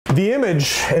The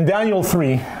image in Daniel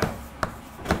 3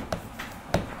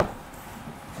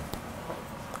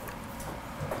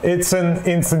 it's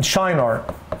in Shinar.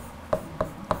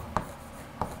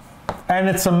 And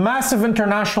it's a massive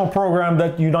international program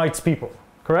that unites people,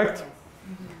 correct?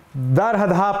 That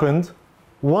had happened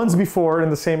once before in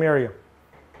the same area.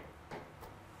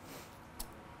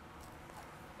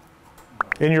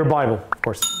 In your Bible, of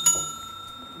course.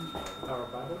 Our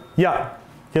Bible? Yeah.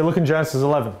 Okay, look in Genesis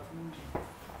 11.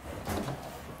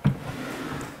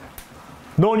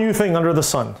 No new thing under the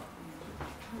sun.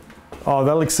 Oh,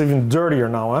 that looks even dirtier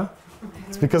now, huh?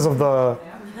 It's because of the...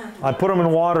 I put them in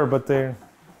water, but they...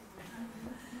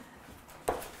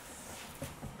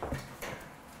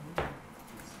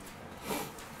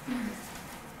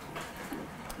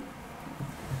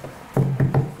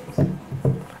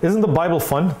 Isn't the Bible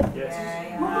fun?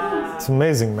 Yes. It's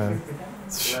amazing, man.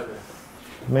 It's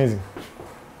amazing.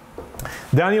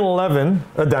 Daniel 11,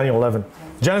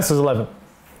 Genesis 11,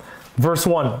 verse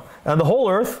 1. And the whole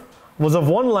earth was of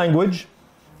one language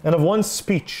and of one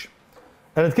speech.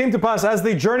 And it came to pass as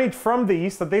they journeyed from the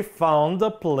east that they found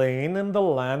a plain in the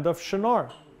land of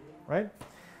Shinar. Right?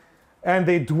 And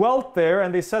they dwelt there,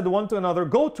 and they said one to another,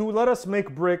 go to, let us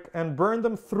make brick and burn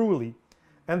them thoroughly.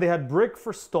 And they had brick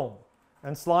for stone,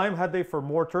 and slime had they for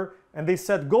mortar. And they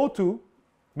said, go to,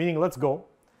 meaning let's go,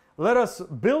 let us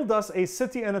build us a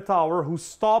city and a tower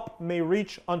whose top may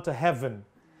reach unto heaven.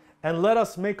 And let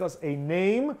us make us a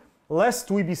name,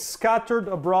 lest we be scattered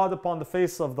abroad upon the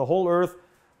face of the whole earth,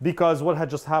 because what had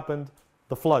just happened?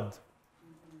 The flood.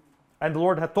 And the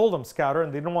Lord had told them scatter,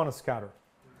 and they didn't want to scatter.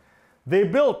 They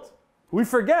built, we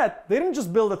forget, they didn't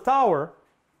just build a tower.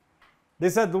 They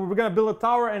said we're going to build a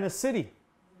tower and a city.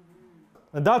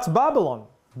 And that's Babylon.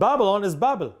 Babylon is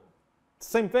Babel. It's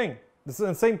the same thing. It's in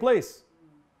the same place.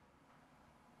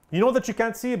 You know that you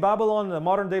can't see Babylon,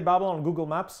 modern day Babylon on Google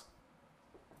Maps?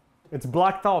 It's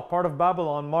blacked out, part of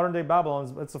Babylon, modern day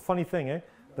Babylon. It's a funny thing, eh?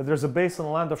 That there's a base in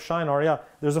the land of Shinar. Yeah,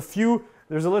 there's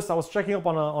a list. I was checking up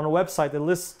on a website. It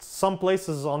lists some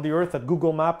places on the earth that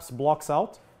Google Maps blocks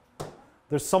out.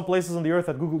 There's some places on the earth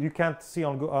that you can't see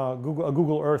on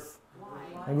Google Earth. Why?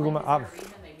 And Google Like, Maps. is there a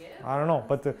reason they give? I don't know,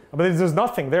 but there's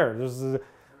nothing there.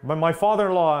 My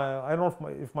father-in-law. I don't know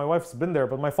if my wife's been there,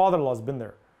 but my father-in-law's been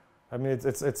there. I mean,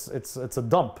 it's a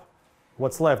dump.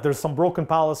 What's left? There's some broken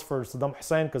palace for Saddam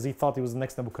Hussein because he thought he was the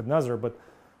next Nebuchadnezzar, but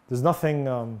there's nothing.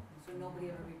 So nobody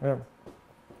ever rebuilt.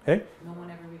 Yeah. Hey? No one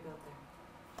ever rebuilt there.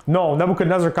 No,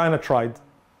 Nebuchadnezzar kind of tried.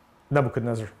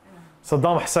 Nebuchadnezzar.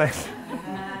 Saddam Hussein.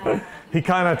 He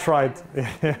kind of tried.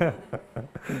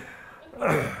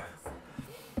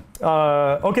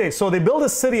 Okay, so they build a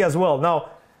city as well.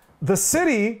 Now, the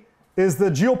city is the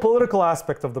geopolitical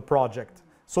aspect of the project.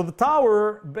 So the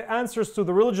tower answers to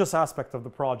the religious aspect of the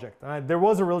project. There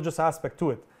was a religious aspect to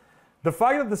it. The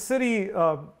fact that the city,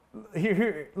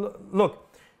 look,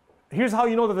 here's how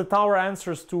you know that the tower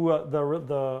answers to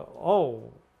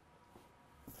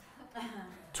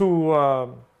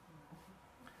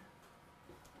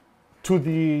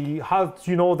how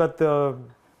do you know that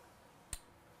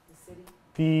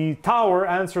the tower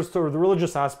answers to the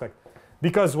religious aspect?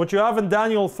 Because what you have in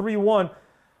Daniel 3:1,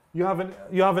 you have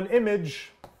an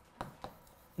image.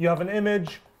 You have an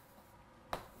image,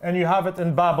 and you have it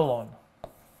in Babylon.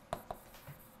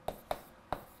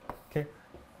 Okay.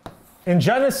 In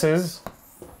Genesis,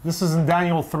 this is in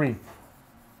Daniel 3.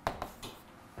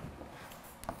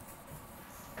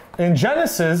 In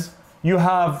Genesis, you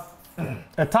have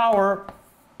a tower,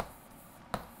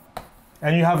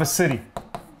 and you have a city.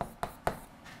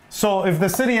 So if the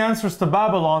city answers to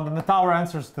Babylon, then the tower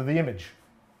answers to the image.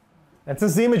 And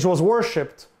since the image was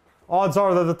worshipped, odds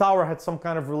are that the tower had some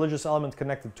kind of religious element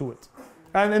connected to it.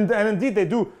 And indeed they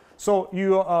do. So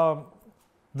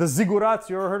the ziggurats,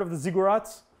 you ever heard of the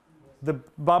ziggurats? The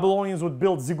Babylonians would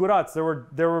build ziggurats.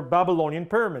 There were Babylonian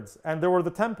pyramids, and there were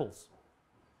the temples.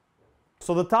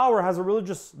 So the tower has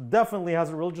definitely has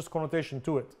a religious connotation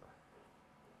to it.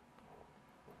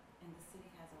 And the city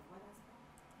has a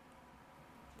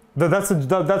what aspect?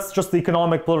 That's just the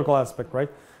economic, political aspect, right?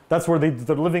 That's where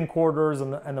the living quarters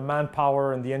and the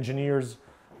manpower and the engineers,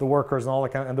 the workers and all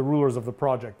that and the rulers of the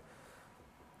project.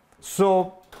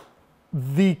 So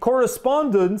the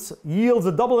correspondence yields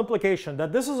a double implication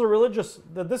that this is a religious,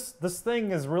 that this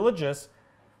thing is religious,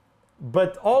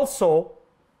 but also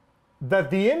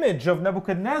that the image of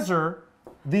Nebuchadnezzar,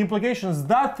 the implication is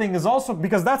that thing is also,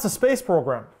 because that's a space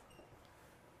program.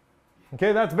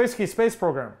 Okay, that's basically a space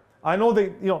program. I know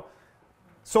that,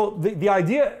 so the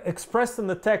idea expressed in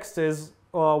the text is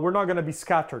we're not going to be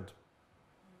scattered.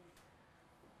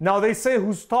 Now they say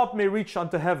whose top may reach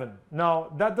unto heaven.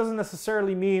 Now that doesn't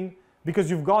necessarily mean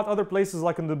Because you've got other places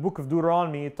like in the book of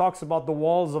Deuteronomy, it talks about the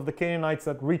walls of the Canaanites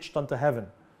that reached unto heaven.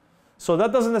 So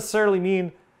that doesn't necessarily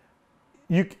mean,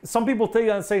 some people take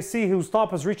that and say, see, whose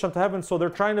top has reached unto heaven, so they're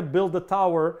trying to build the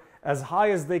tower as high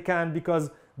as they can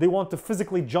because they want to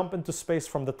physically jump into space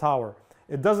from the tower.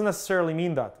 It doesn't necessarily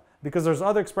mean that, because there's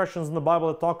other expressions in the Bible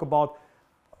that talk about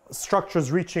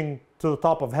structures reaching to the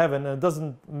top of heaven, and it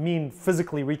doesn't mean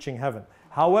physically reaching heaven.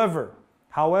 However,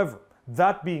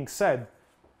 that being said,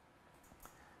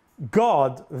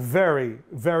 God very,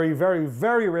 very, very,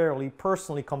 very rarely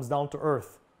personally comes down to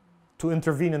earth to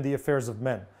intervene in the affairs of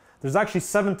men. There's actually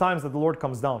 7 times that the Lord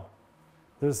comes down.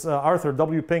 There's Arthur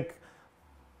W. Pink,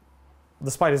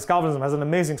 despite his Calvinism, has an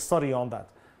amazing study on that.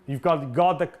 You've got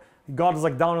God is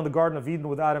like down in the Garden of Eden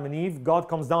with Adam and Eve. God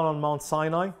comes down on Mount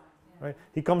Sinai. Right?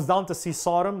 He comes down to see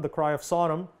Sodom, the cry of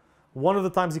Sodom. One of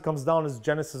the times he comes down is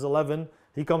Genesis 11.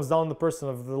 He comes down in the person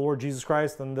of the Lord Jesus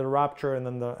Christ, and the rapture, and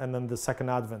then the second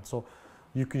advent. So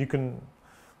you can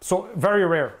so very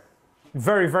rare,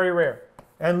 very, very rare.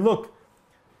 And look,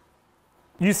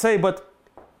 you say, but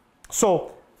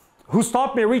so whose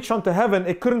top may reach unto heaven?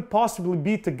 It couldn't possibly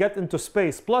be to get into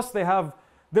space. Plus they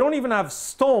don't even have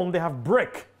stone, they have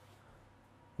brick.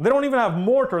 They don't even have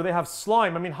mortar, they have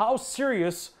slime. I mean, how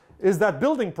serious is that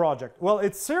building project? Well,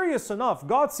 it's serious enough.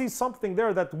 God sees something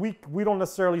there that we don't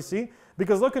necessarily see.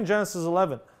 Because look in Genesis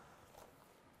 11.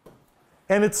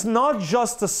 And it's not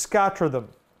just to scatter them.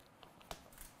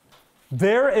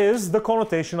 There is the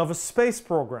connotation of a space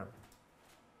program.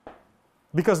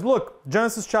 Because look,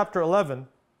 Genesis chapter 11.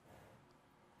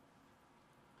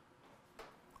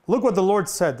 Look what the Lord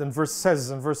said in verse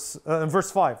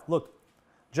 5. Look,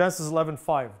 Genesis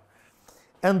 11:5.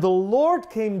 And the Lord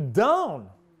came down.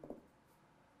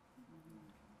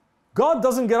 God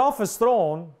doesn't get off his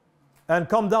throne and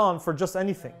come down for just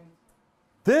anything.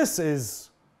 This is,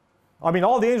 I mean,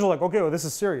 all the angels are like, okay, well, this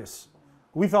is serious.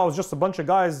 We thought it was just a bunch of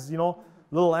guys,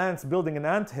 little ants building an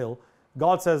anthill.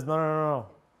 God says, no.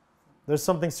 There's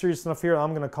something serious enough here.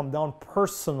 I'm going to come down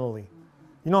personally.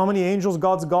 You know how many angels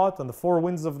God's got, and the 4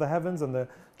 winds of the heavens, and the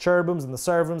cherubims and the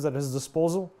seraphims at his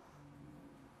disposal?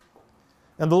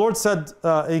 And the Lord said,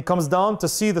 he comes down to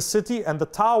see the city and the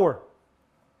tower.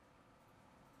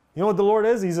 You know what the Lord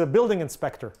is? He's a building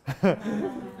inspector.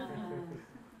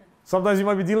 Sometimes you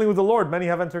might be dealing with the Lord. Many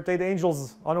have entertained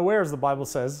angels unawares, the Bible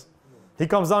says. He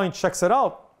comes down and checks it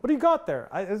out. What do you got there?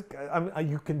 I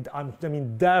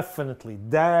mean, definitely.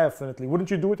 Wouldn't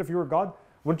you do it if you were God?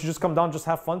 Wouldn't you just come down, just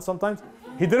have fun sometimes?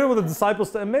 He did it with the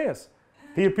disciples to Emmaus.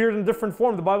 He appeared in different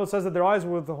form. The Bible says that their eyes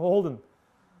were withholden.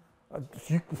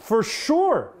 For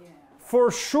sure.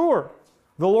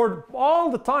 The Lord all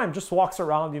the time just walks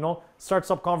around, starts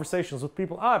up conversations with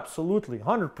people. Absolutely,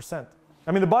 100%.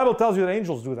 I mean, the Bible tells you that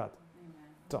angels do that.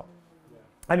 So,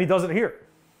 and he does it here.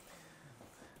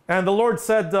 And the Lord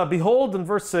said, behold, in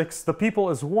verse 6, the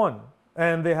people is one,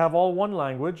 and they have all one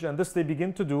language, and this they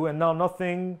begin to do, and now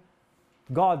nothing,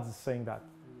 God's saying that,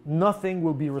 nothing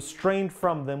will be restrained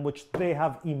from them which they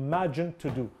have imagined to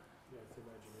do.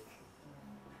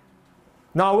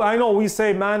 Now, I know we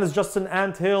say man is just an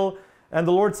anthill, and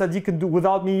the Lord said,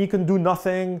 without me, you can do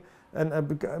nothing.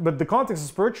 But the context is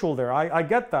spiritual there. I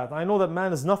get that. I know that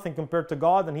man is nothing compared to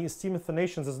God, and he esteemeth the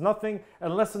nations as nothing,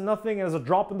 and less than nothing, as a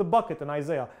drop in the bucket in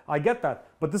Isaiah. I get that.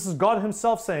 But this is God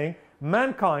himself saying,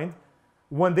 mankind,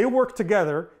 when they work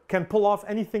together, can pull off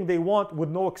anything they want with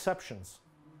no exceptions.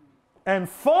 And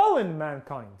fallen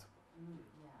mankind,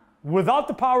 without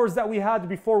the powers that we had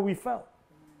before we fell.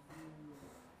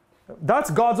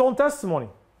 That's God's own testimony.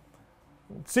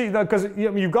 See, because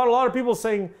you've got a lot of people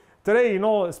saying today,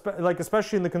 like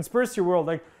especially in the conspiracy world,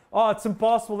 like, oh, it's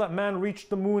impossible that man reached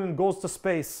the moon and goes to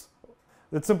space.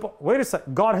 Wait a sec.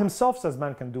 God himself says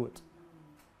man can do it.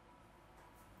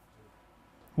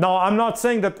 Now, I'm not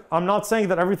saying that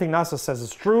everything NASA says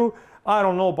is true. I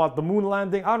don't know about the moon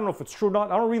landing. I don't know if it's true or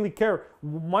not. I don't really care.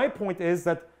 My point is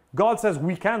that God says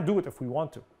we can do it if we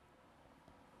want to.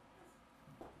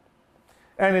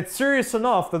 And it's serious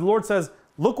enough that the Lord says,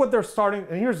 look what they're starting.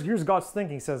 And here's God's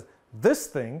thinking. He says, the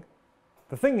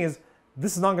thing is,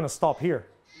 this is not going to stop here.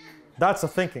 That's the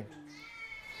thinking.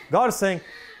 God is saying,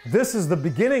 this is the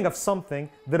beginning of something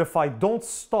that if I don't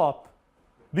stop,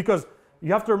 because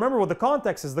you have to remember what the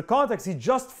context is. The context, he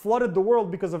just flooded the world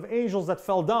because of angels that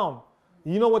fell down.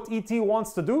 You know what E.T.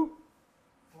 wants to do?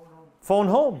 Phone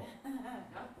home.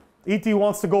 E.T.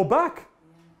 wants to go back.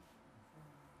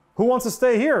 Who wants to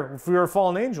stay here if you're a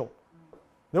fallen angel?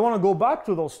 They want to go back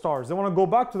to those stars. They want to go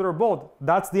back to their abode.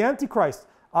 That's the Antichrist.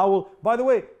 By the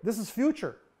way, this is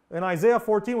future. In Isaiah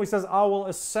 14, he says, I will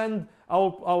ascend,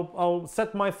 I'll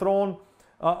set my throne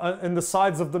in the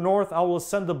sides of the north. I will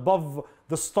ascend above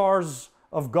the stars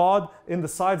of God in the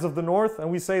sides of the north.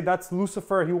 And we say that's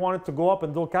Lucifer. He wanted to go up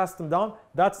and they'll cast him down.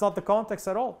 That's not the context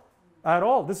at all. At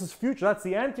all. This is future. That's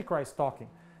the Antichrist talking.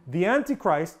 The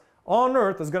Antichrist on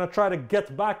earth is going to try to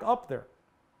get back up there.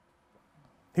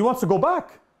 He wants to go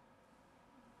back.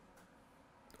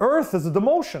 Earth is a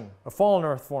demotion, a fallen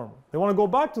earth form. They want to go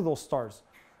back to those stars.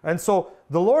 And so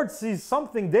the Lord sees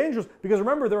something dangerous, because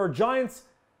remember, there are giants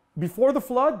before the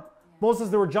flood. Moses,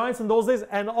 there were giants in those days,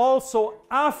 and also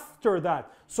after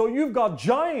that. So you've got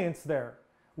giants there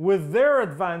with their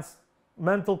advanced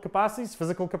mental capacities,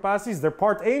 physical capacities. They're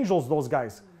part angels, those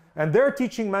guys. And they're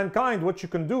teaching mankind what you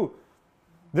can do.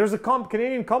 There's a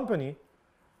Canadian company.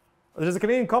 There's a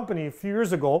Canadian company a few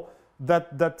years ago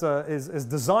that is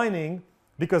designing,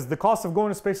 because the cost of going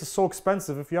to space is so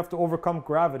expensive if you have to overcome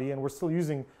gravity, and we're still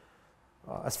using,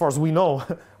 as far as we know,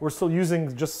 we're still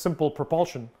using just simple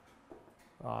propulsion.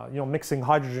 Mixing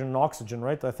hydrogen and oxygen,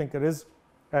 right? I think it is.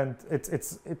 And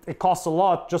it costs a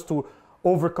lot just to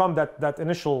overcome that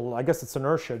initial, I guess it's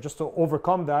inertia, just to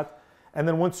overcome that. And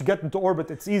then once you get into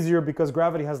orbit, it's easier because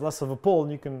gravity has less of a pull,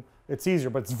 and it's easier.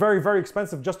 But it's very, very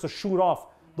expensive just to shoot off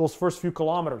those first few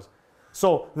kilometers.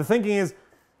 So the thinking is,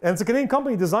 and it's a Canadian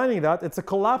company designing that. It's a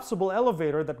collapsible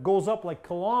elevator that goes up like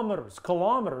kilometers.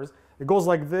 It goes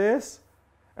like this,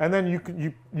 and then you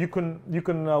can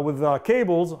with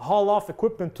cables haul off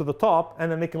equipment to the top,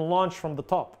 and then they can launch from the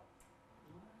top.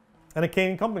 And a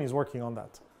Canadian company is working on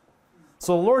that.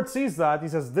 So the Lord sees that. He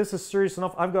says, this is serious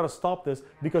enough. I've got to stop this,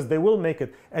 because they will make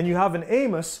it. And you have an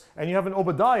Amos and you have an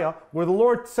Obadiah where the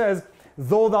Lord says,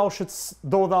 though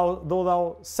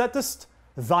thou settest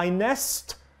thy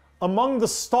nest among the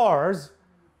stars,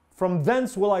 from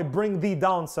thence will I bring thee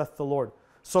down, saith the Lord.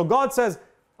 So God says,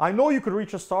 I know you could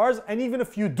reach the stars, and even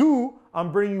if you do,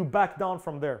 I'm bringing you back down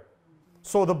from there.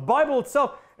 So the Bible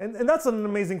itself, and that's an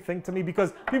amazing thing to me,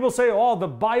 because people say, oh, the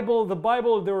Bible,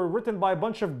 they were written by a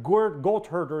bunch of goat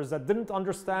herders that didn't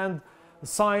understand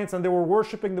science, and they were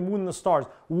worshiping the moon and the stars.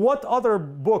 What other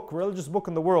book, religious book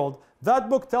in the world, that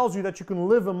book tells you that you can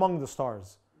live among the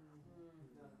stars?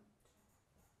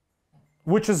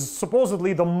 Which is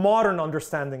supposedly the modern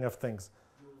understanding of things.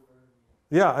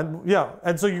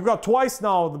 And so you've got twice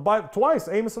now, twice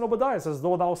Amos and Obadiah says,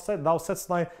 though thou settest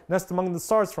thy nest among the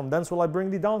stars, from thence will I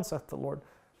bring thee down, saith the Lord.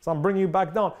 So I'm bringing you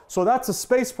back down. So that's a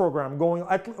space program going,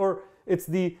 or it's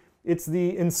the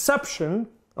inception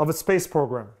of a space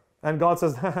program. And God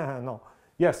says, no.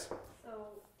 Yes? So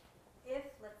if,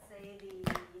 let's say,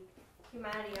 the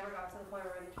humanity ever got to the point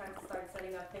where they tried to start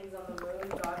setting up things on the moon,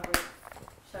 God would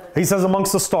shut it down. He says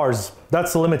amongst the stars.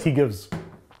 That's the limit he gives.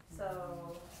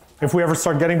 So if we ever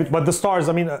start getting, but the stars,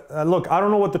 I mean, look, I don't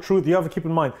know what the truth, you have to keep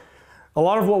in mind. A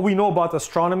lot of what we know about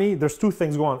astronomy, there's two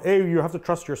things going on. A, you have to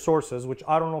trust your sources, which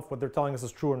I don't know if what they're telling us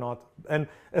is true or not. And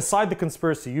aside the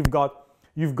conspiracy, you've got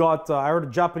I heard a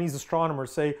Japanese astronomer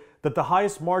say that the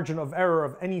highest margin of error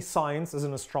of any science is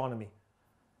in astronomy.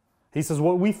 He says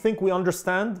what we think we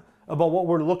understand about what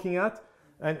we're looking at,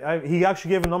 and he actually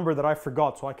gave a number that I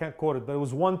forgot, so I can't quote it, but it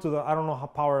was 1 to the, I don't know how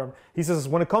power. He says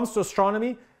when it comes to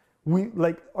astronomy,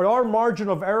 our margin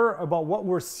of error about what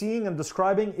we're seeing and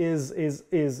describing is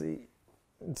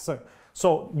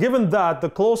so given that, the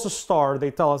closest star they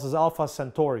tell us is Alpha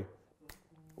Centauri,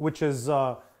 which is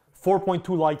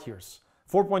 4.2 light years.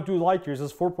 4.2 light years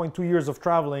is 4.2 years of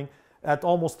traveling at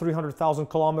almost 300,000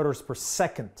 kilometers per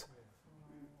second,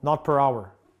 not per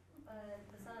hour.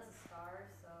 the sun is a star,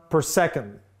 so Per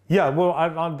second. Yeah, well, I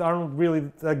don't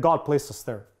really, God placed us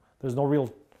there. There's no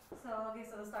real.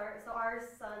 so our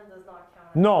sun does not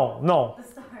count. No. The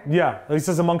star. Yeah, he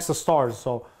says amongst the stars,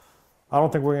 so I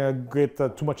don't think we're going to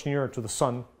get too much nearer to the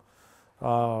sun.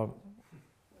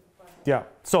 Yeah,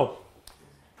 so,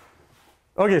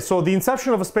 okay, so the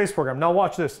inception of a space program. Now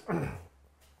watch this.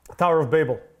 Tower of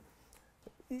Babel.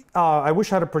 I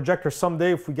wish I had a projector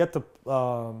someday if we get to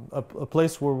a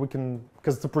place where we can,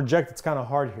 because to project it's kind of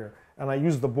hard here, and I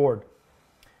use the board.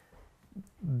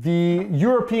 The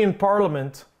European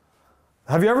Parliament,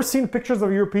 have you ever seen pictures of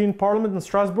the European Parliament in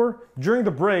Strasbourg? During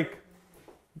the break,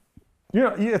 you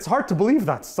know, it's hard to believe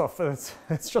that stuff.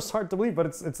 It's just hard to believe, but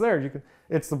it's there.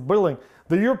 It's the building.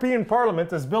 The European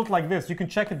Parliament is built like this. You can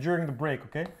check it during the break,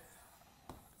 okay?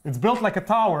 It's built like a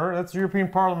tower. That's the European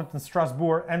Parliament in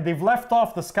Strasbourg, and they've left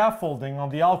off the scaffolding on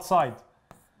the outside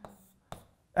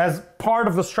as part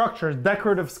of the structure,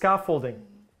 decorative scaffolding.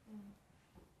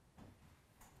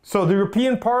 So the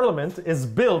European Parliament is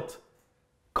built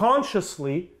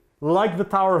consciously like the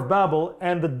Tower of Babel,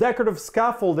 and the decorative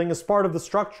scaffolding is part of the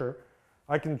structure.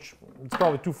 It's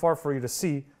probably too far for you to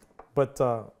see, but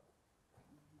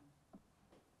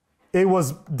it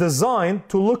was designed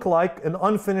to look like an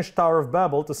unfinished Tower of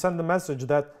Babel to send the message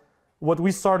that what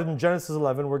we started in Genesis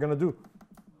 11 we're going to do.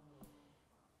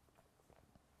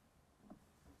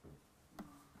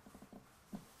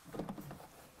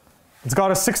 It's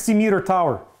got a 60-meter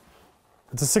tower.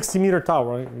 It's a 60-meter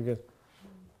tower, right? I don't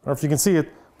know if you can see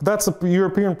it. But that's the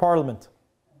European Parliament.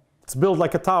 It's built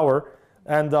like a tower.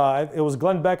 And it was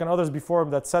Glenn Beck and others before him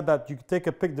that said that you could take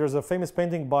a pic. There's a famous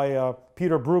painting by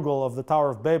Peter Bruegel of the Tower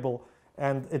of Babel.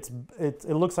 And it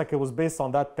looks like it was based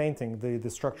on that painting, the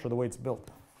structure, the way it's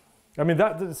built. I mean,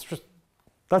 that's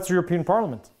the European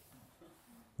Parliament.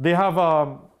 They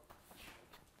have...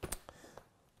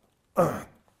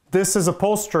 this is a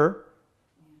poster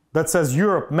that says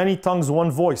Europe, many tongues,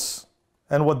 one voice.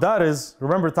 And what that is,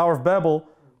 remember Tower of Babel,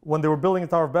 when they were building the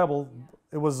Tower of Babel,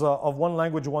 it was of one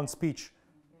language, one speech.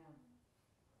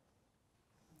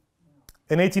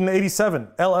 In 1887,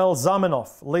 L.L.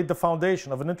 Zamenhof laid the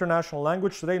foundation of an international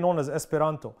language today known as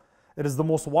Esperanto. It is the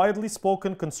most widely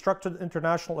spoken, constructed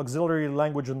international auxiliary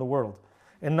language in the world.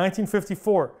 In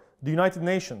 1954, the United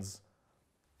Nations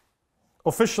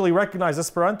officially recognized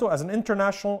Esperanto as an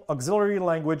international auxiliary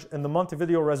language in the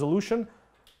Montevideo Resolution.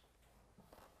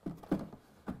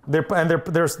 They're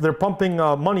pumping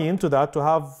money into that to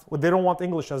have, they don't want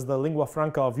English as the lingua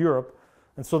franca of Europe.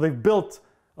 And so they've built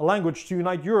a language to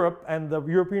unite Europe, and the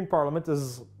European Parliament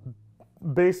is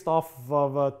based off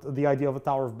of the idea of a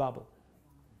Tower of Babel.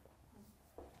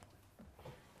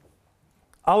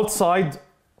 Outside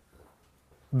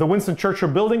the Winston Churchill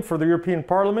building for the European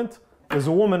Parliament is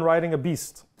a woman riding a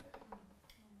beast.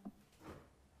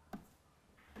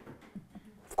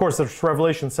 Of course, it's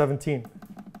Revelation 17.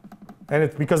 And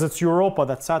it's because it's Europa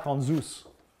that sat on Zeus.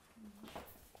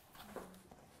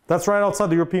 That's right outside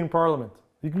the European Parliament.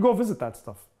 You can go visit that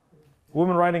stuff.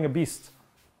 Woman riding a beast.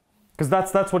 Because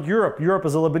that's what Europe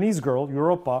is a Lebanese girl,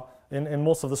 Europa, in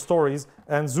most of the stories.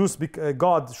 And Zeus,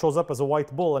 God, shows up as a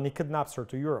white bull and he kidnaps her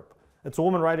to Europe. It's a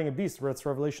woman riding a beast, where it's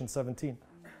Revelation 17.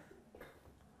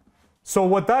 So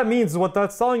what that means, what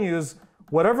that's telling you is,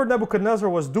 whatever Nebuchadnezzar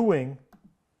was doing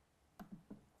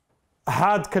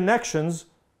had connections,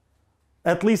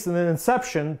 at least in the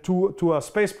inception, to a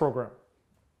space program.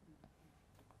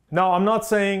 Now, I'm not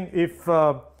saying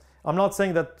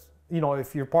that, you know,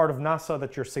 if you're part of NASA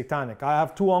that you're satanic. I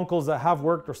have two uncles that have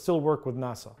worked or still work with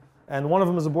NASA, and one of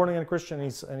them is a born-again Christian.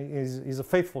 He's a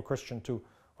faithful Christian too.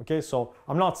 Okay, so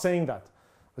I'm not saying that.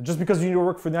 Just because you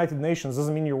work for the United Nations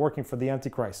doesn't mean you're working for the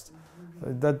Antichrist.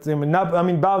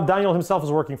 Daniel himself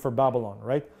is working for Babylon,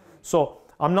 right? So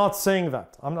I'm not saying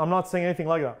that. I'm not saying anything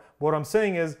like that. What I'm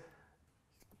saying is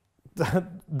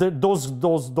there's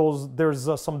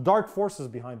some dark forces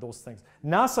behind those things.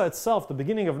 NASA itself, the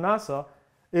beginning of NASA,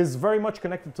 is very much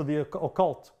connected to the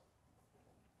occult.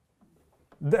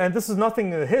 And this is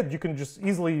nothing hid. You can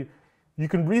easily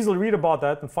read about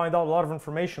that and find out a lot of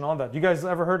information on that. You guys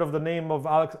ever heard of the name of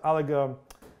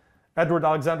Edward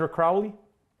Alexander Crowley?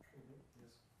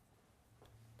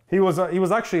 He was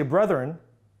actually a Brethren,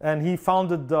 and he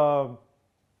founded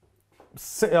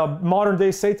modern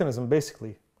day Satanism,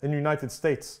 basically, in the United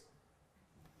States.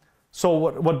 So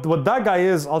what that guy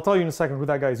is, I'll tell you in a second who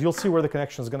that guy is. You'll see where the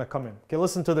connection is going to come in. Okay,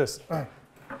 listen to this.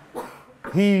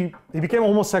 He became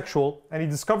homosexual, and he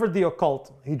discovered the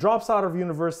occult. He drops out of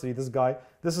university, this guy.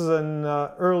 This is in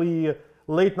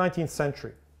late 19th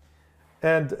century.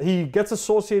 And he gets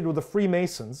associated with the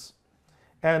Freemasons.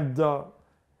 And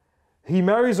he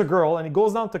marries a girl, and he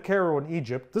goes down to Cairo in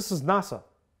Egypt. This is NASA.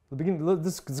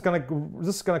 This is going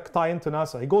to tie into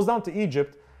NASA. He goes down to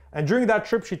Egypt, and during that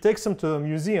trip, she takes him to a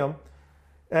museum,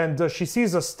 and she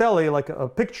sees a stele, like a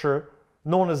picture,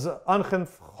 known as Ankhen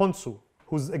Khonsu,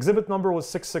 whose exhibit number was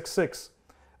 666.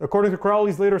 According to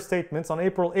Crowley's later statements, on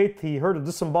April 8th, he heard a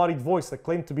disembodied voice that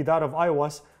claimed to be that of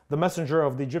Aiwass, the messenger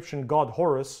of the Egyptian god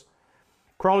Horus.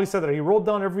 Crowley said that he wrote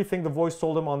down everything the voice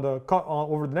told him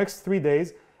over the next 3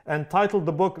 days and titled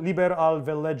the book Liber al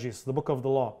Velegis, the Book of the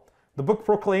Law. The book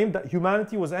proclaimed that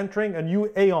humanity was entering a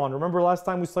new aeon. Remember last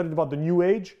time we studied about the new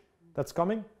age that's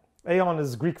coming? Aeon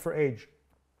is Greek for age.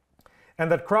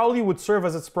 And that Crowley would serve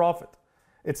as its prophet.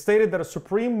 It stated that a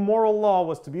supreme moral law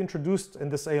was to be introduced in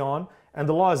this aeon, and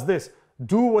the law is this: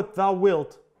 do what thou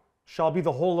wilt shall be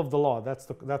the whole of the law.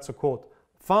 That's a quote.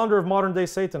 Founder of modern day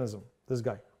Satanism, this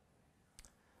guy.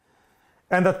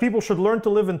 And that people should learn to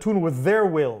live in tune with their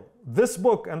will. This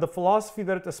book and the philosophy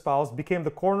that it espoused became the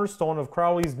cornerstone of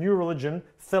Crowley's new religion,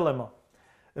 Thelema.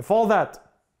 If all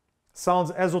that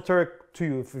sounds esoteric to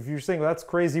you, if you're saying, well, that's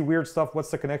crazy, weird stuff, what's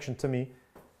the connection to me?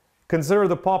 Consider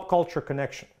the pop culture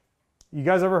connection. You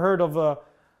guys ever heard of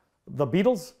the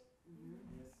Beatles?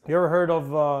 You ever heard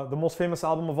of the most famous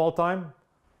album of all time?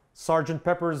 Sgt.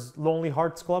 Pepper's Lonely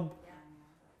Hearts Club.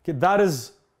 Okay,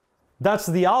 that's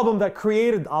the album that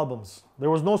created albums. There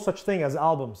was no such thing as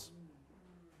albums.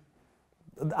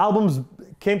 Albums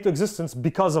came to existence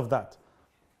because of that.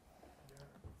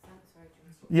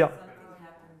 Yeah. The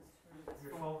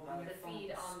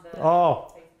feed on the. Oh,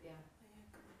 Yeah.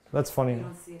 that's funny. You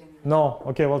don't see it anymore. No,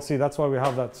 okay, well, see, that's why we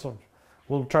have that. So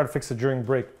we'll try to fix it during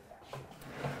break.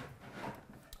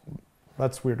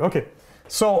 That's weird. Okay,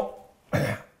 so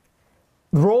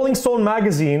Rolling Stone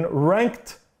magazine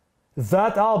ranked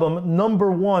that album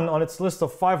 #1 on its list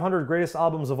of 500 greatest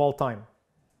albums of all time.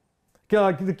 Okay,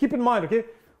 like, keep in mind, okay,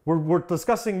 we're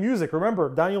discussing music. Remember,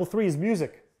 Daniel 3 is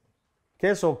music.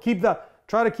 Okay, so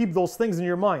try to keep those things in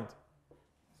your mind.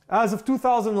 As of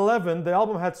 2011, the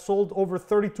album had sold over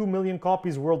 32 million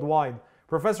copies worldwide.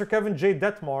 Professor Kevin J.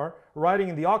 Detmar, writing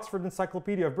in the Oxford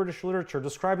Encyclopedia of British Literature,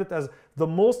 described it as the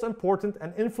most important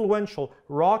and influential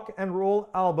rock and roll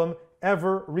album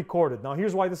ever recorded. Now,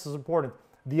 here's why this is important.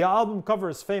 The album cover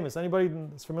is famous. Anybody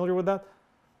is familiar with that?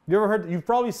 You've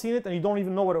probably seen it and you don't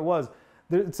even know what it was.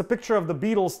 It's a picture of the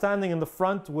Beatles standing in the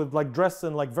front with like dressed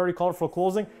in like very colorful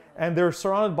clothing, and they're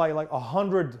surrounded by like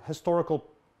 100 historical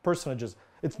personages.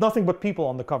 It's nothing but people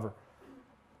on the cover,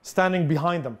 standing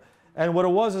behind them. And what it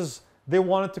was is they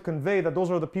wanted to convey that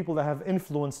those are the people that have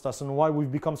influenced us and why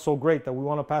we've become so great, that we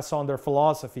want to pass on their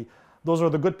philosophy. Those are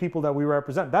the good people that we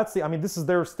represent. This is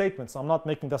their statements. I'm not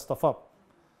making that stuff up.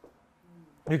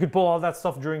 You can pull all that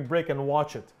stuff during break and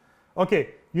watch it.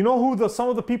 Okay, you know who some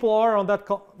of the people are on that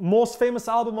most famous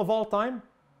album of all time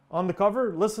on the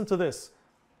cover? Listen to this.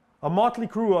 A motley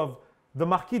crew of the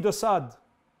Marquis de Sade.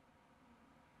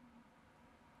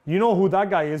 You know who that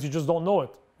guy is, you just don't know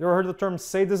it. You ever heard the term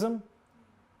sadism?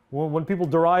 When people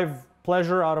derive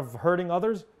pleasure out of hurting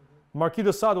others? Marquis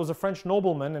de Sade was a French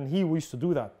nobleman, and he used to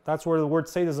do that. That's where the word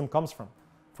sadism comes from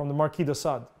the Marquis de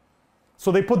Sade.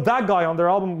 So they put that guy on their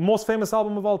album, most famous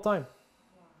album of all time.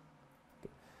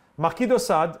 Marquis de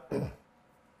Sade,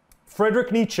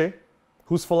 Friedrich Nietzsche,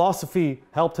 whose philosophy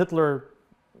helped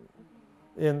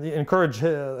encourage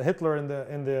Hitler in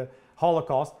the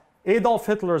Holocaust. Adolf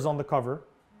Hitler is on the cover,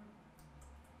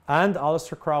 and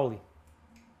Aleister Crowley.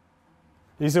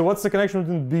 You say, what's the connection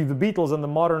between the Beatles and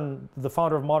the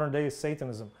founder of modern day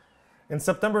Satanism? In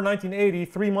September 1980,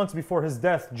 3 months before his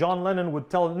death, John Lennon would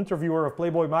tell an interviewer of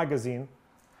Playboy magazine,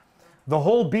 the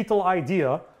whole Beatle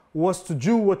idea was to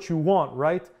do what you want,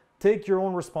 right? Take your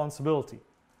own responsibility.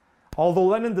 Although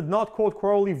Lennon did not quote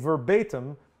Crowley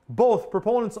verbatim, both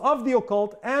proponents of the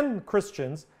occult and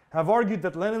Christians have argued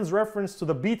that Lennon's reference to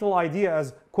the Beatle idea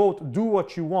as, quote, do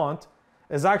what you want,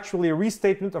 is actually a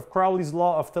restatement of Crowley's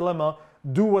law of Thelema,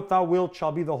 do what thou wilt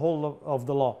shall be the whole of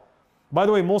the law. By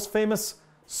the way, most famous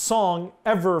song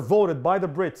ever voted by the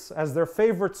Brits as their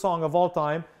favorite song of all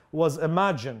time was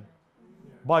Imagine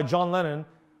by John Lennon.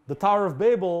 The Tower of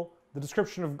Babel, the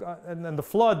description of and the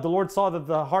flood, the Lord saw that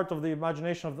the heart of the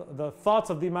imagination of the thoughts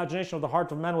of the imagination of the heart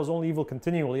of man was only evil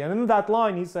continually. And in that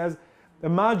line he says,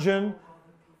 imagine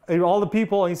all the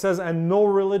people, and he says, and no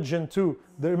religion too.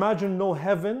 Imagine no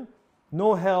heaven,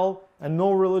 no hell, and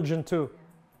no religion too.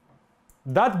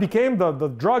 That became the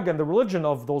drug and the religion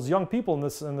of those young people in the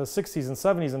 60s and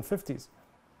 70s and 50s.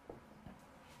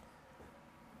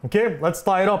 Okay, let's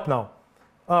tie it up now.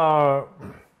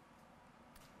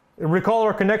 Recall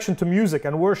our connection to music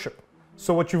and worship.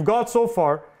 So what you've got so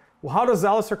far, well, how does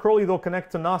Aleister Crowley though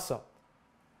connect to NASA?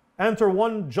 Enter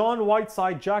one John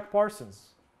Whiteside Jack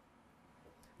Parsons.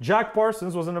 Jack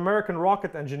Parsons was an American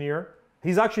rocket engineer.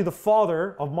 He's actually the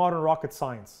father of modern rocket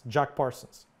science, Jack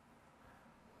Parsons.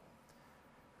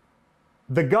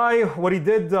 The guy, what he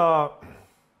did,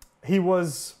 he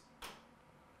was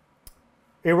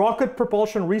a rocket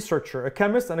propulsion researcher, a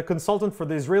chemist, and a consultant for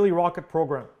the Israeli rocket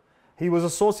program. He was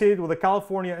associated with the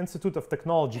California Institute of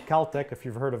Technology, Caltech, if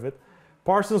you've heard of it.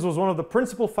 Parsons was one of the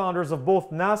principal founders of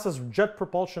both NASA's Jet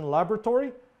Propulsion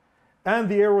Laboratory and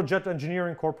the Aerojet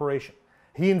Engineering Corporation.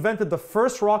 He invented the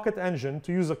first rocket engine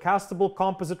to use a castable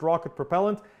composite rocket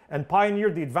propellant and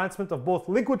pioneered the advancement of both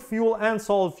liquid fuel and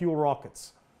solid fuel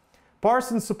rockets.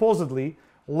 Parsons supposedly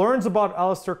learns about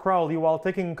Aleister Crowley while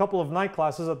taking a couple of night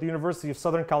classes at the University of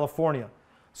Southern California.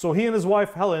 So he and his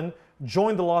wife Helen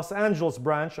joined the Los Angeles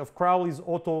branch of Crowley's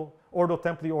Ordo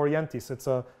Templi Orientis. It's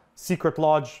a secret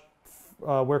lodge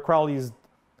where Crowley is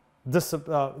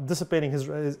disseminating his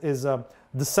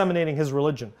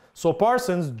religion. So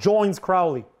Parsons joins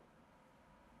Crowley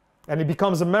and he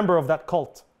becomes a member of that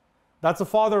cult. That's the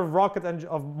father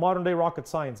of modern day rocket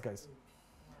science, guys.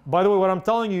 By the way, what I'm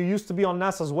telling you used to be on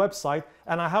NASA's website,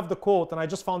 and I have the quote, and I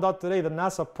just found out today that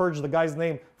NASA purged the guy's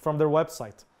name from their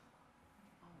website.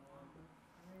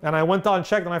 And I went out and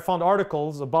checked, and I found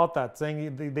articles about that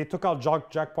saying they took out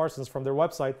Jack Parsons from their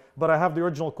website, but I have the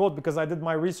original quote because I did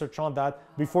my research on that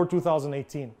before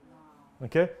 2018.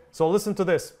 Okay, so listen to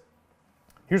this.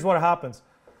 Here's what happens.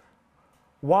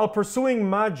 While pursuing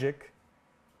magic,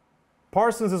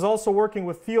 Parsons is also working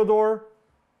with Theodore.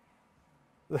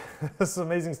 This is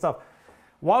amazing stuff.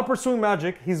 While pursuing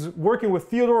magic, he's working with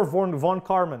Theodore von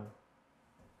Karman.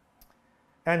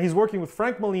 And he's working with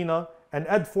Frank Molina and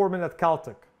Ed Foreman at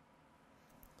Caltech.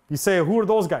 You say, who are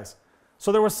those guys?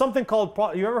 So there was something called,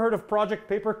 you ever heard of Project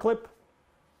Paperclip?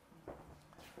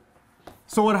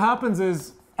 So what happens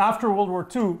is, after World War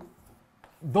II,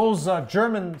 those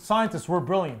German scientists were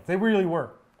brilliant. They really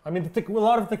were. I mean, a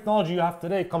lot of technology you have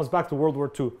today comes back to World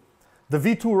War II. The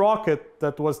V-2 rocket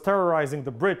that was terrorizing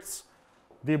the Brits,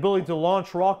 the ability to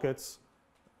launch rockets,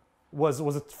 was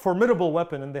a formidable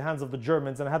weapon in the hands of the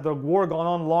Germans. And had the war gone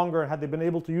on longer, had they been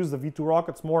able to use the V-2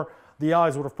 rockets more, the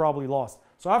Allies would have probably lost.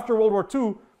 So after World War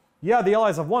II, yeah, the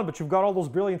Allies have won, but you've got all those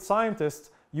brilliant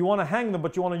scientists. You want to hang them,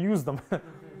 but you want to use them.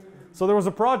 So there was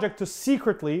a project to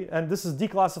secretly, and this is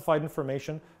declassified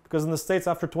information, because in the States,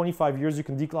 after 25 years, you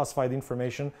can declassify the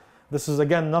information. This is,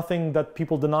 again, nothing that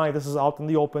people deny. This is out in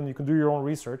the open. You can do your own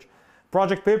research.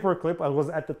 Project Paperclip was,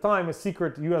 at the time, a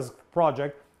secret US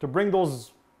project to bring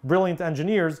those brilliant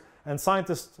engineers and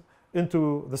scientists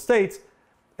into the States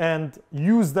and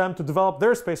use them to develop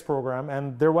their space program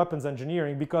and their weapons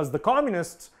engineering, because the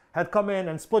communists had come in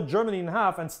and split Germany in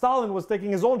half, and Stalin was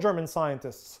taking his own German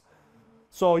scientists.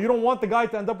 So you don't want the guy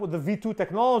to end up with the V-2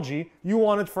 technology, you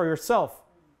want it for yourself.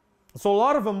 So a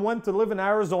lot of them went to live in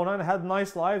Arizona and had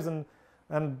nice lives and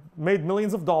made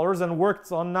millions of dollars and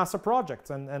worked on NASA projects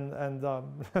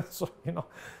so, you know,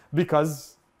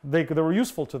 because they were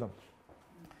useful to them.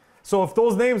 So if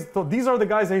those names, so these are the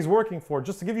guys that he's working for.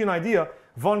 Just to give you an idea,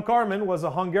 von Karman was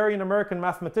a Hungarian-American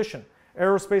mathematician,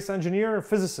 aerospace engineer and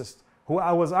physicist who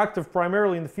was active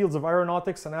primarily in the fields of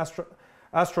aeronautics and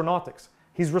astronautics.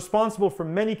 He's responsible for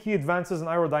many key advances in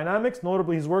aerodynamics,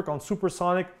 notably his work on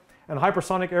supersonic and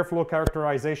hypersonic airflow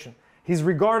characterization. He's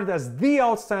regarded as the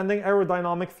outstanding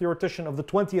aerodynamic theoretician of the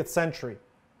 20th century.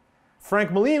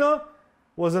 Frank Molina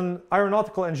was an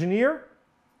aeronautical engineer.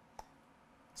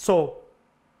 So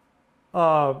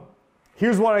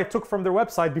here's what I took from their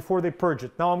website before they purged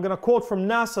it. Now I'm going to quote from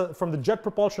NASA, from the Jet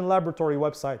Propulsion Laboratory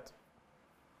website.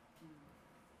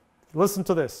 Listen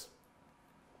to this.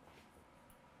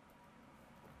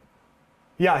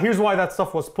 Yeah, here's why that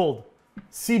stuff was pulled.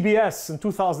 CBS in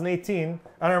 2018, and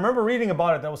I remember reading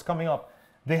about it, that was coming up.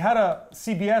 They had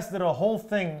CBS did a whole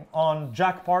thing on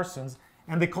Jack Parsons,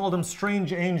 and they called him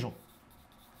Strange Angel.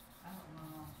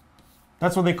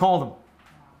 That's what they called him.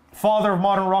 Father of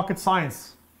modern rocket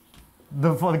science.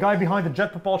 The guy behind the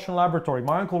Jet Propulsion Laboratory.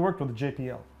 My uncle worked with the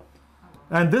JPL.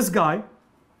 And this guy,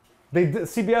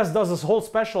 CBS does this whole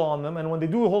special on them, and when they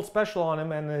do a whole special on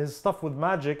him and his stuff with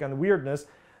magic and weirdness,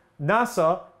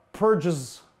 NASA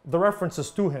purges the references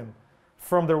to him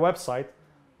from their website,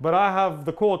 but I have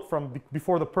the quote from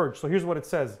before the purge. So here's what it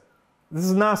says. This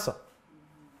is NASA.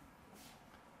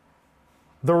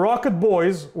 The Rocket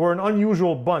Boys were an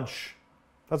unusual bunch.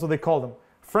 That's what they called them.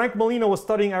 Frank Molina was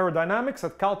studying aerodynamics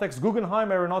at Caltech's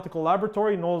Guggenheim Aeronautical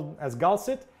Laboratory, known as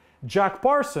GALCIT. Jack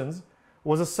Parsons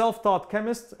was a self-taught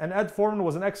chemist, and Ed Foreman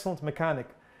was an excellent mechanic.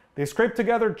 They scraped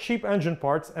together cheap engine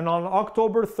parts, and on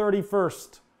October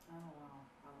 31st,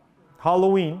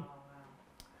 Halloween,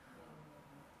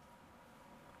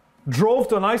 drove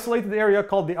to an isolated area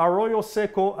called the Arroyo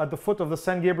Seco at the foot of the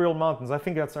San Gabriel Mountains. I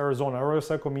think that's Arizona. Arroyo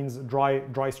Seco means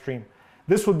dry stream.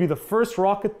 This would be the first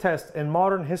rocket test in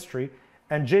modern history,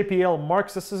 and JPL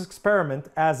marks this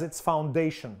experiment as its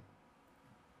foundation.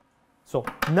 So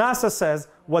NASA says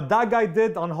what that guy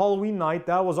did on Halloween night,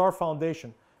 that was our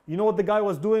foundation. You know what the guy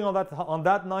was doing on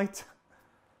that night?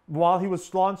 While he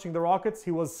was launching the rockets,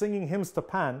 he was singing hymns to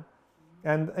Pan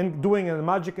and doing a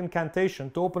magic incantation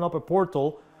to open up a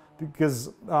portal, because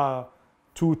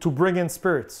to bring in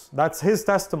spirits. That's his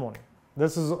testimony.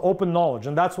 This is open knowledge.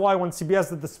 And that's why when CBS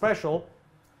did the special,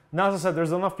 NASA said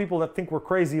there's enough people that think we're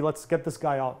crazy, let's get this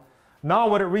guy out. Now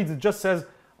what it reads, it just says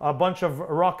a bunch of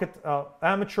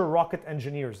amateur rocket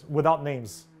engineers without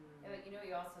names. Yeah, but you know,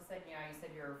 you also said, you said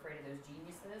you're afraid of those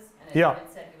geniuses, and it Yeah. even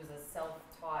said he was a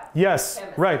self-taught Yes,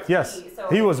 chemist. right, yes.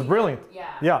 He was brilliant.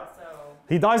 Yeah. So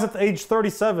He dies at age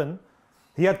 37.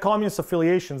 He had communist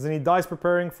affiliations, and he dies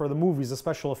preparing for the movies, the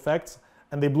special effects,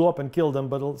 and they blew up and killed him,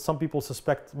 but some people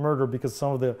suspect murder because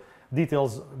some of the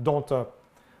details don't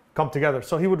come together.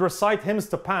 So he would recite hymns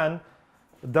to Pan,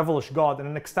 the devilish god, in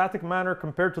an ecstatic manner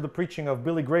compared to the preaching of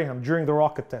Billy Graham during the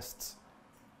rocket tests.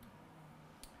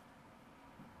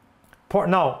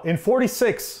 Now, in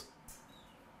 46,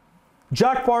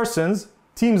 Jack Parsons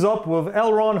teams up with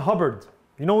L. Ron Hubbard.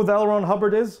 You know what L. Ron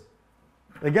Hubbard is?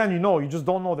 Again, you know, you just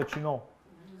don't know that you know.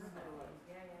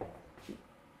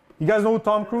 You guys know who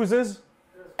Tom Cruise is?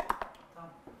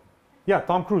 Yeah,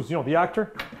 Tom Cruise, you know, the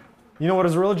actor. You know what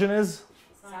his religion is?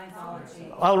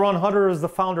 Scientology. L. Ron Hubbard is the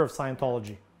founder of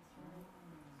Scientology.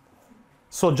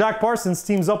 So Jack Parsons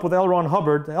teams up with L. Ron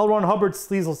Hubbard. L. Ron Hubbard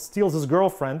steals his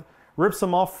girlfriend, rips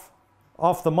him off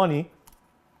the money,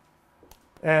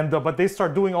 and but they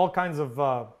start doing all kinds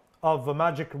of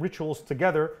magic rituals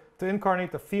together to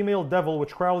incarnate a female devil,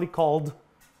 which Crowley calls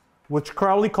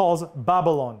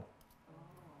Babylon.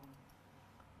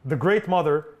 The Great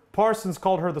Mother. Parsons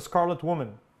called her the Scarlet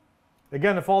Woman.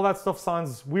 Again, if all that stuff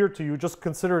sounds weird to you, just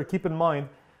consider, keep in mind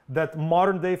that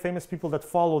modern day famous people that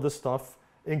follow this stuff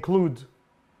include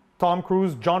Tom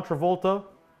Cruise, John Travolta,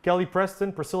 Kelly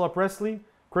Preston, Priscilla Presley,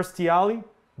 Kirstie Alley,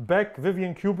 Beck,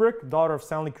 Vivian Kubrick, daughter of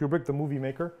Stanley Kubrick, the movie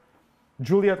maker,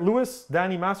 Juliette Lewis,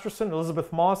 Danny Masterson,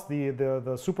 Elizabeth Moss, the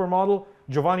supermodel,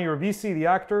 Giovanni Ribisi, the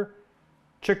actor,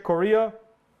 Chick Corea,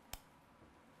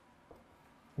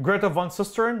 Greta Van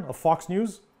Susteren of Fox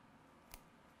News.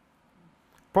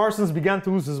 Parsons began to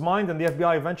lose his mind, and the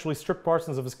FBI eventually stripped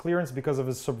Parsons of his clearance because of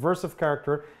his subversive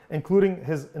character, including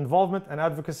his involvement and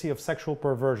advocacy of sexual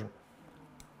perversion.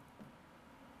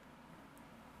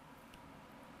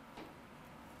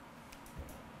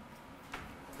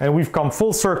 And we've come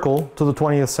full circle to the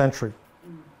 20th century.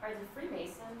 Are the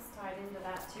Freemasons tied into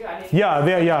that too? I didn't Yeah, know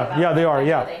they anything are. about Yeah, they them. are. I know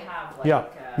Yeah, they have, like,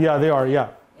 yeah, they are. Yeah,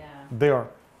 yeah. they are.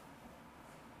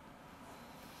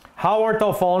 How art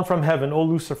thou fallen from heaven, O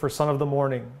Lucifer, son of the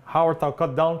morning? How art thou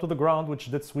cut down to the ground, which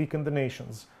didst weaken the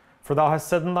nations? For thou hast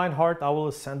said in thine heart, I will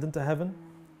ascend into heaven.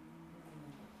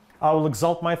 I will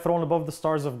exalt my throne above the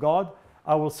stars of God.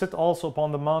 I will sit also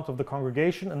upon the mount of the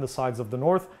congregation in the sides of the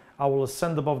north. I will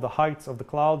ascend above the heights of the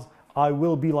clouds. I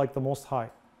will be like the Most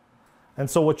High. And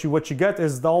so what you get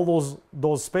is all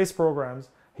those space programs.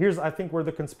 Here's, I think, where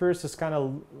the conspiracists kind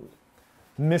of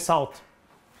miss out.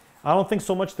 I don't think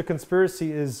so much the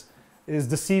conspiracy is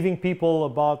deceiving people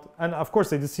about, and of course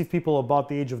they deceive people about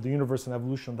the age of the universe and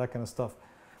evolution, that kind of stuff.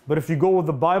 But if you go with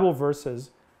the Bible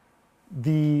verses,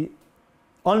 the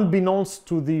unbeknownst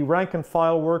to the rank and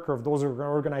file worker of those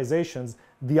organizations,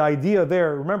 the idea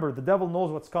there, remember, the devil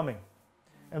knows what's coming.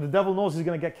 And the devil knows he's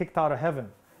going to get kicked out of heaven.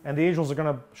 And the angels are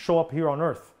going to show up here on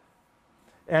earth.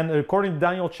 And according to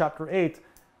Daniel chapter 8,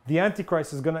 the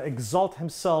Antichrist is going to exalt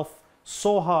himself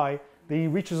so high that he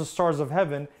reaches the stars of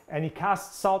heaven and he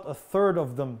casts out a third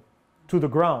of them to the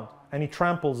ground and he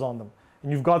tramples on them.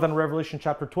 And you've got that in Revelation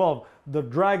chapter 12. The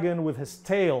dragon with his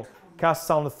tail casts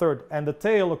down a third. And the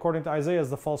tail, according to Isaiah,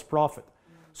 is the false prophet.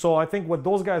 So I think what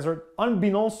those guys are,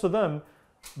 unbeknownst to them,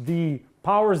 the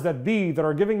powers that be that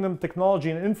are giving them technology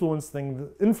and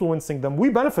influencing them, we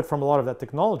benefit from a lot of that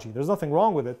technology. There's nothing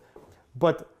wrong with it.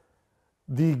 But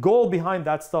the goal behind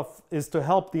that stuff is to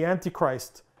help the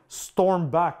Antichrist storm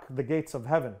back the gates of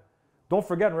heaven. Don't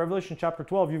forget, in Revelation chapter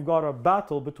 12, you've got a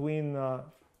battle between the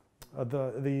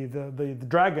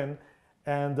dragon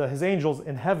and his angels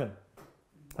in heaven.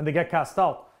 And they get cast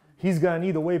out. He's going to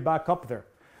need a way back up there.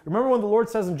 Remember when the Lord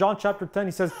says in John chapter 10,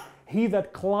 he says, he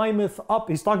that climbeth up,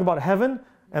 he's talking about heaven,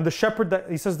 and the shepherd,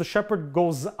 he says the shepherd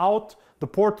goes out, the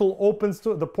porter opens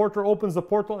the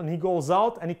portal, and he goes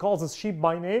out, and he calls his sheep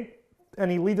by name,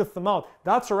 and he leadeth them out.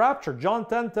 That's a rapture. John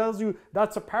 10 tells you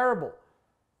that's a parable.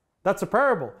 That's a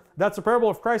parable. That's a parable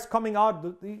of Christ coming out.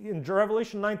 In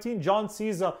Revelation 19, John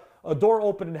sees a door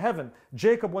open in heaven.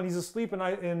 Jacob, when he's asleep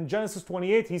in Genesis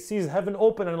 28, he sees heaven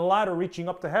open and a ladder reaching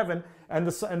up to heaven, and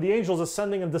the angels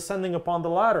ascending and descending upon the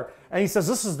ladder. And he says,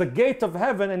 this is the gate of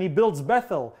heaven, and he builds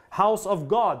Bethel, house of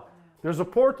God. There's a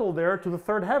portal there to the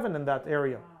third heaven in that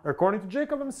area, according to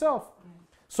Jacob himself.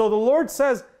 So the Lord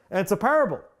says, and it's a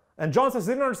parable, and John says,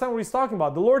 they didn't understand what he's talking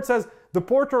about. The Lord says, the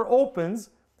portal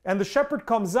opens, and the shepherd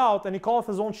comes out, and he calleth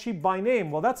his own sheep by name.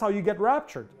 Well, that's how you get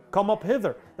raptured. Come up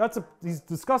hither. He's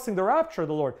discussing the rapture of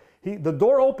the Lord. The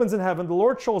door opens in heaven, the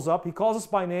Lord shows up, he calls us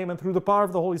by name, and through the power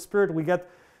of the Holy Spirit, we get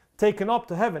taken up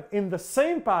to heaven. In the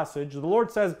same passage, the Lord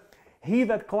says, he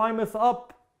that climbeth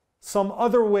up some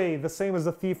other way, the same as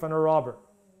a thief and a robber.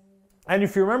 And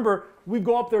if you remember, we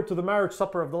go up there to the marriage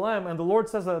supper of the Lamb, and the Lord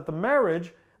says that at the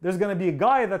marriage, there's going to be a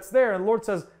guy that's there, and the Lord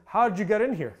says, how did you get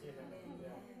in here?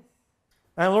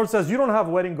 And the Lord says, you don't have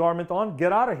a wedding garment on,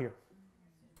 get out of here.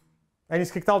 And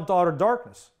he's kicked out to outer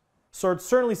darkness. So it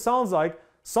certainly sounds like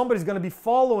somebody's going to be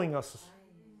following us.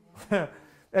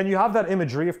 And you have that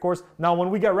imagery, of course. Now, when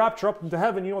we get raptured up into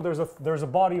heaven, you know, there's a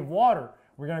body of water.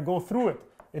 We're going to go through it.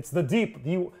 It's the deep.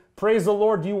 praise the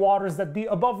Lord, you waters that be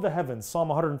above the heavens, Psalm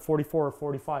 144 or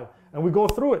 45. And we go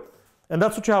through it. And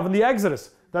that's what you have in the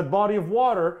Exodus, that body of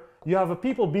water. You have a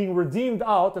people being redeemed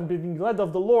out and being led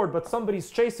of the Lord, but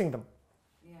somebody's chasing them.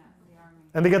 Yeah, the army.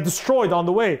 And they get destroyed on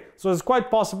the way. So there's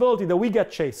quite possibility that we get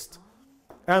chased.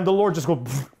 And the Lord just goes,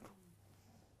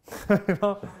 you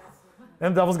know?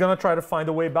 And devil's going to try to find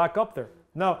a way back up there.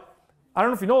 Now, I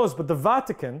don't know if you know this, but the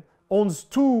Vatican owns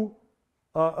 2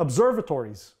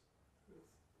 observatories.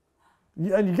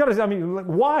 And you got to, I mean, like,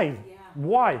 why? Yeah.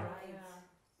 Why? Right.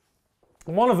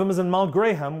 One of them is in Mount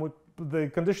Graham. The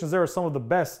conditions there are some of the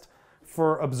best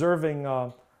for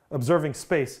observing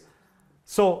space.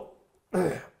 So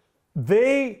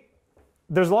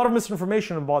there's a lot of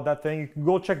misinformation about that thing. You can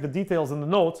go check the details in the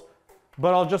notes,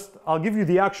 but I'll give you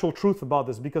the actual truth about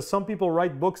this, because some people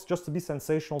write books just to be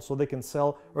sensational so they can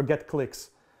sell or get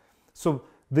clicks. So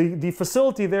the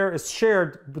facility there is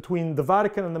shared between the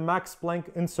Vatican and the Max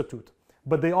Planck Institute,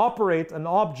 but they operate an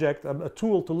object, a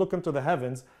tool to look into the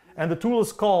heavens, and the tool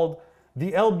is called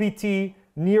the LBT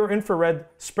Near-Infrared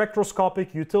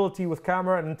Spectroscopic Utility with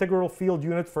Camera and Integral Field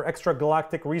Unit for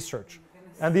Extragalactic Research.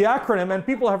 And the acronym, and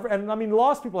people have, and I mean,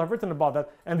 lots of people have written about that,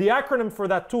 and the acronym for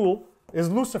that tool is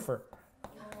Lucifer.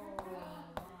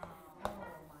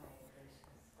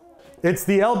 It's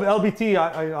the LBT,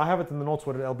 I have it in the notes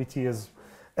what an LBT is.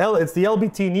 It's the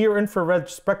LBT Near-Infrared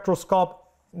Spectroscopic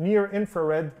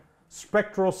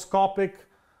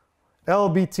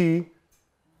LBT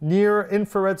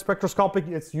Near-Infrared Spectroscopic,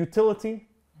 it's utility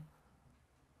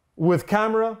with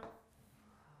camera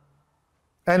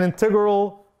and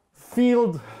integral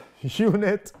field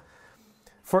unit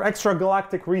for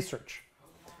extragalactic research.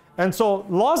 And so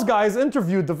Lost guys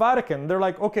interviewed the Vatican. They're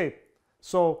like, okay,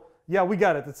 so yeah, we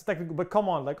got it. It's technical, but come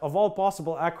on, like of all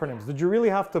possible acronyms, did you really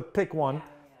have to pick one?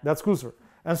 That's Lucifer.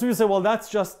 And so you say, well, that's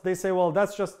just, they say, well,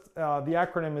 that's just, the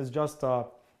acronym is just,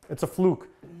 it's a fluke.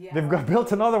 Yeah. They've got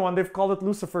built another one. They've called it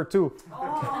Lucifer too.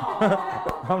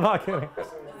 Oh. I'm not kidding.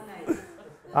 Nice.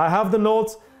 I have the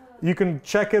notes. You can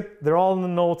check it. They're all in the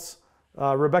notes.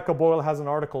 Rebecca Boyle has an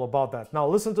article about that. Now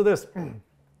listen to this.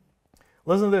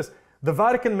 Listen to this. The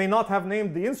Vatican may not have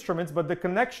named the instruments, but the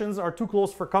connections are too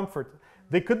close for comfort.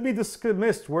 They could be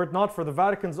dismissed were it not for the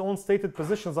Vatican's own stated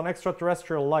positions on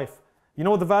extraterrestrial life. You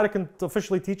know what the Vatican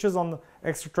officially teaches on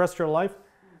extraterrestrial life?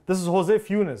 This is Jose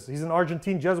Funes. He's an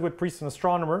Argentine Jesuit priest and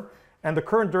astronomer and the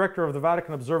current director of the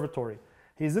Vatican Observatory.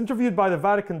 He's interviewed by the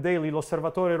Vatican Daily,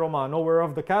 L'Osservatore Romano,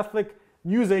 whereof the Catholic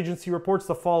news agency reports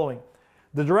the following.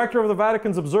 The director of the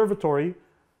Vatican's observatory,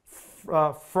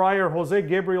 Friar Jose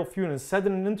Gabriel Funes, said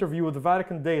in an interview with the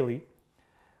Vatican Daily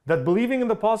that believing in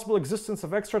the possible existence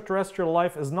of extraterrestrial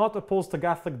life is not opposed to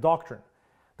Catholic doctrine.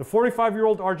 The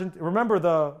 45-year-old Argentine, remember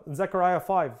the Zechariah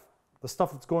 5, the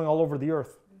stuff that's going all over the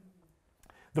earth.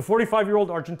 The 45-year-old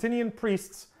Argentinian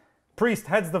priest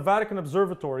heads the Vatican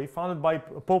Observatory, founded by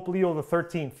Pope Leo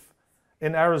XIII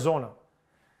in Arizona.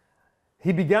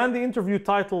 He began the interview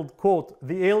titled, quote,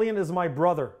 "The alien is my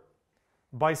brother,"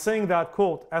 by saying that,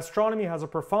 quote, "astronomy has a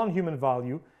profound human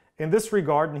value. In this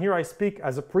regard, and here I speak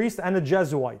as a priest and a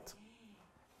Jesuit,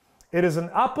 it is an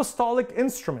apostolic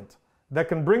instrument that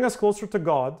can bring us closer to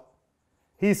God."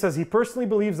 He says he personally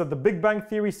believes that the Big Bang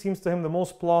Theory seems to him the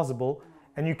most plausible,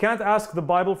 and you can't ask the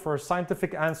Bible for a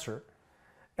scientific answer.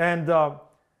 And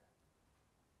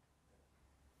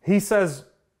he says,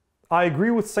 I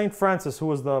agree with St. Francis, who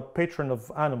was the patron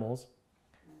of animals.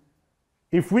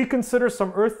 If we consider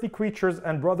some earthly creatures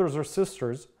and brothers or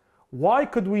sisters, why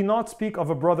could we not speak of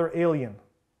a brother alien?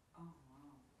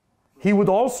 He would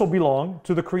also belong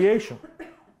to the creation.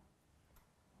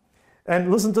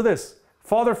 And listen to this.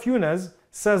 Father Funes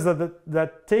says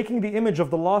that taking the image of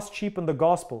the lost sheep in the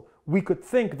gospel, we could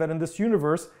think that in this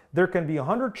universe there can be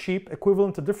 100 sheep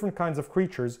equivalent to different kinds of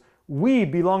creatures. We,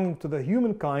 belonging to the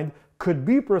humankind, could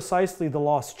be precisely the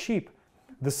lost sheep,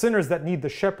 the sinners that need the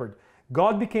shepherd.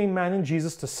 God became man in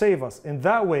Jesus to save us. In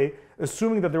that way,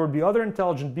 assuming that there would be other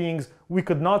intelligent beings, we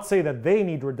could not say that they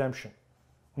need redemption.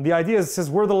 And the idea is, it says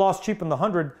we're the lost sheep in the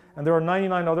 100, and there are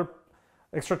 99 other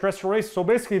extraterrestrial races. So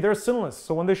basically, they're sinless.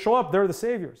 So when they show up, they're the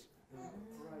saviors.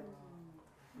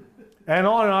 And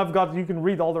on and I've got, you can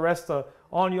read all the rest, on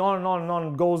and on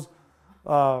it goes.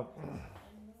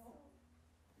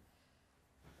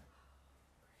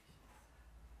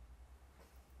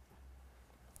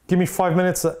 Give me 5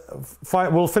 minutes,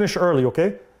 we'll finish early,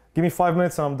 okay? Give me 5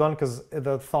 minutes and I'm done because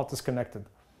the thought is connected.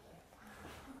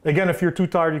 Again, if you're too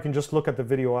tired, you can just look at the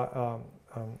video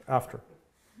after.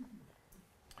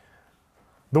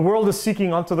 The world is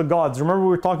seeking unto the gods. Remember we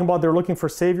were talking about they're looking for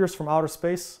saviors from outer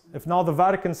space? If now the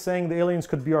Vatican's saying the aliens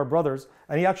could be our brothers,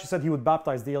 and he actually said he would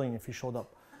baptize the alien if he showed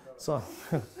up. So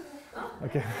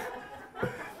Okay.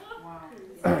 Wow.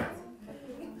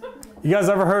 You guys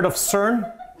ever heard of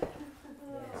CERN?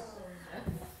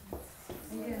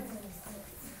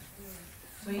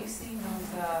 So you've seen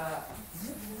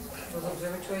those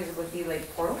observatories would be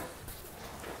like portal?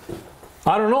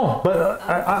 I don't know, but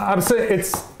I'm saying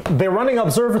they're running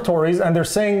observatories and they're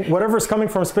saying whatever's coming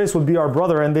from space would be our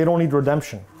brother and they don't need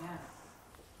redemption. Yeah.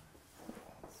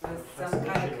 So it's some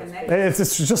kind of connection.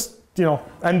 It's just, you know,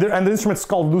 and the instrument's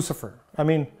called Lucifer. I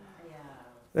mean,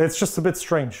 it's just a bit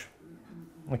strange.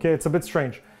 Okay, it's a bit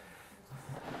strange.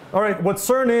 All right, what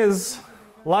CERN is,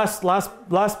 last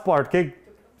part, okay?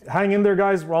 Hang in there,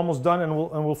 guys, we're almost done and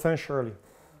we'll finish early.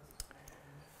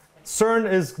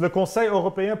 CERN is the Conseil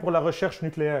Européen pour la Recherche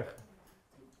Nucléaire.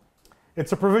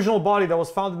 It's a provisional body that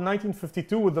was founded in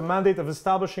 1952 with the mandate of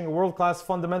establishing a world-class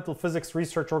fundamental physics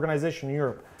research organization in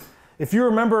Europe. If you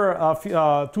remember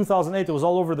 2008, it was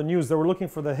all over the news. They were looking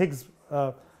for the Higgs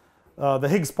the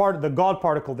God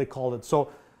particle, they called it.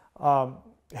 So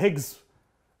Higgs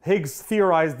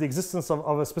theorized the existence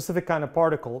of a specific kind of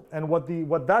particle. And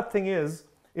what that thing is,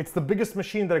 it's the biggest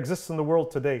machine that exists in the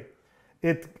world today.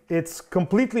 It's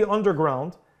completely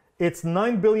underground. It's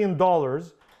 $9 billion.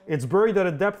 It's buried at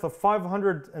a depth of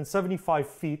 575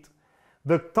 feet.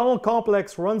 The tunnel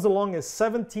complex runs along a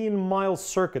 17-mile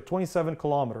circuit, 27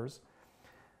 kilometers.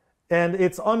 And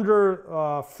it's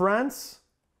under France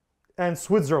and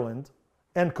Switzerland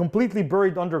and completely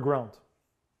buried underground.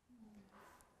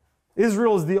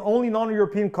 Israel is the only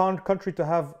non-European country to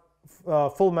have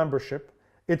full membership.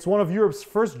 It's one of Europe's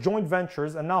first joint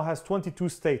ventures and now has 22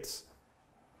 states.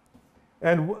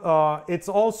 And it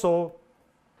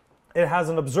has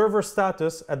an observer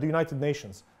status at the United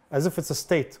Nations, as if it's a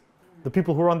state, the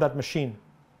people who run that machine,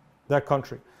 that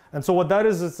country. And so what that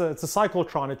is, it's a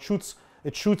cyclotron. It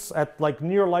shoots at like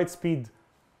near light speed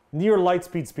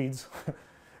speeds.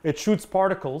 It shoots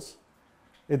particles.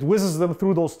 It whizzes them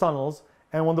through those tunnels.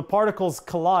 And when the particles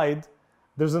collide,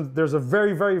 there's a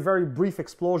very, very, very brief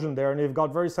explosion there, and they've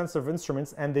got very sensitive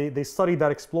instruments, and they study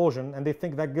that explosion, and they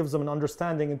think that gives them an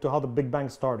understanding into how the Big Bang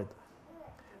started.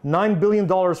 $9 billion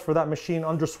for that machine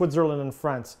under Switzerland and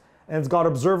France, and it's got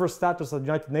observer status at the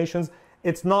United Nations.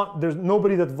 It's not, there's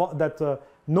nobody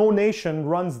no nation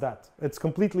runs that. It's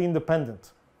completely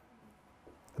independent.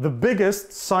 The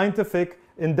biggest scientific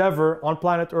endeavor on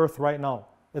planet Earth right now.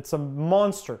 It's a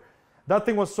monster. That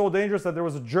thing was so dangerous that there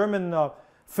was a German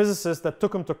physicist that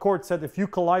took him to court, said if you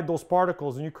collide those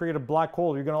particles and you create a black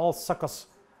hole, you're going to all suck us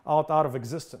out of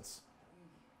existence.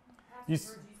 You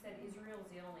said Israel's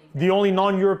the only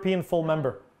non-European full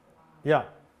member. Yeah,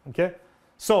 okay?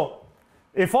 So,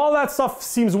 if all that stuff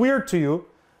seems weird to you,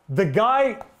 the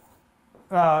guy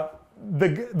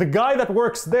that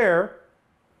works there,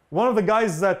 one of the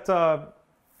guys that,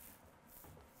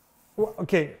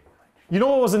 okay, you know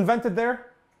what was invented there?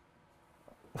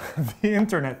 The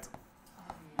internet.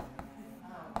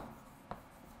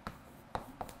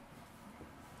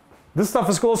 This stuff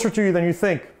is closer to you than you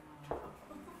think.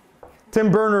 Tim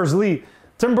Berners-Lee.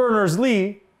 Tim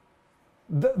Berners-Lee,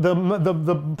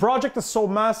 the project is so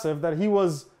massive that he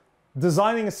was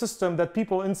designing a system that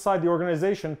people inside the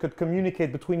organization could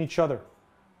communicate between each other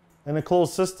in a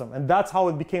closed system. And that's how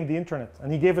it became the internet.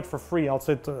 And he gave it for free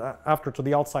outside to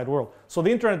the outside world. So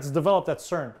the internet is developed at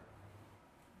CERN.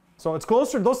 So it's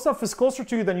closer, those stuff is closer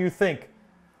to you than you think.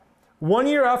 1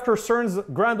 year after CERN's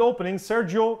grand opening,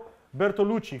 Sergio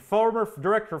Bertolucci, former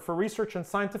director for research and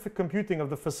scientific computing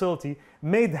of the facility,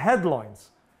 made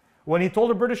headlines when he told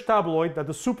a British tabloid that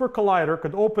the super collider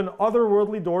could open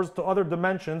otherworldly doors to other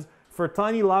dimensions for a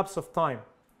tiny lapse of time.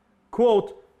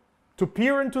 Quote, to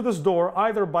peer into this door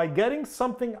either by getting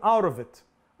something out of it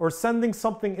or sending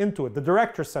something into it. The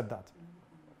director said that.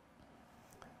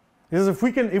 He says if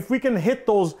we can hit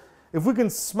those, if we can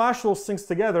smash those things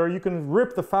together, you can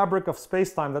rip the fabric of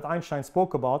space-time that Einstein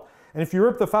spoke about. And if you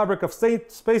rip the fabric of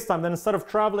space-time, then instead of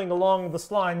traveling along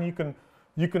this line, you can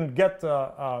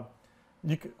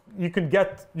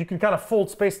kind of fold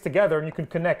space together and you can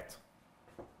connect.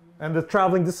 And the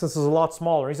traveling distance is a lot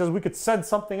smaller. He says we could send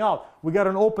something out. We got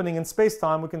an opening in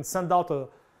space-time. We can send out a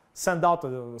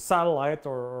satellite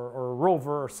or a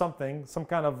rover or something, some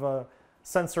kind of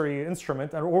sensory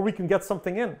instrument, or we can get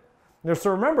something in.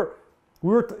 So remember,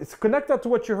 it's connected to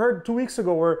what you heard 2 weeks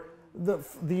ago, where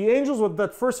the angels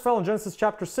that first fell in Genesis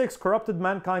chapter 6 corrupted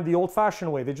mankind the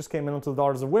old-fashioned way. They just came in unto the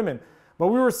daughters of women. But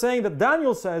we were saying that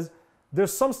Daniel says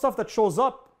there's some stuff that shows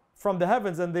up from the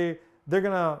heavens, and they're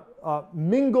going to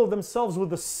mingle themselves with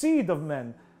the seed of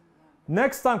men.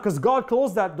 Next time, because God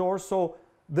closed that door, so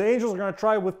the angels are going to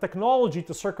try with technology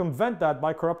to circumvent that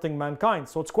by corrupting mankind.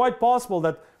 So it's quite possible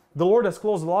that The Lord has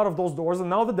closed a lot of those doors, and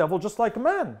now the devil, just like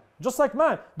man,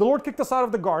 the Lord kicked us out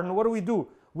of the garden. What do?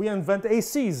 We invent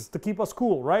ACs to keep us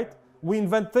cool, right? We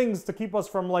invent things to keep us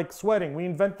from like sweating. We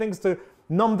invent things to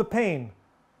numb the pain.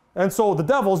 And so the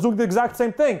devil's doing the exact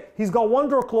same thing. He's got one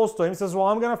door close to him. He says, well,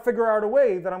 I'm going to figure out a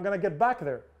way that I'm going to get back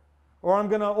there. Or I'm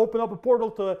going to open up a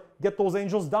portal to get those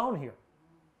angels down here,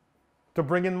 to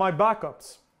bring in my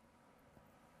backups.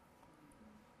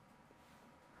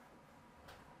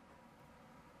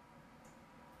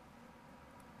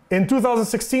 In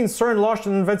 2016, CERN launched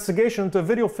an investigation into a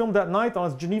video filmed that night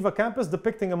on its Geneva campus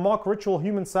depicting a mock ritual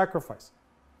human sacrifice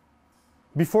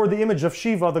before the image of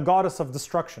Shiva, the goddess of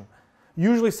destruction.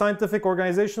 Usually scientific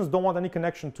organizations don't want any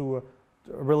connection to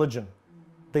religion.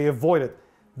 They avoid it.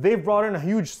 They've brought in a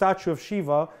huge statue of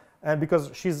Shiva, and because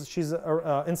she's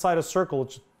inside a circle,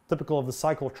 which is typical of the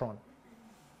cyclotron.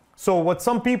 So a lot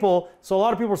of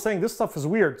people are saying this stuff is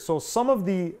weird. So some of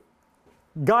the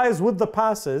guys with the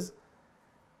passes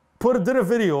did a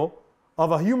video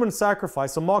of a human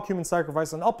sacrifice, a mock human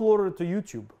sacrifice, and uploaded it to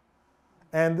YouTube.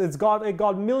 And it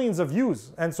got millions of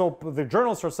views. And so the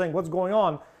journalists are saying, what's going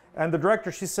on? And the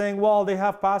director, she's saying, well, they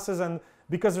have passes, and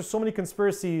because there's so many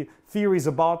conspiracy theories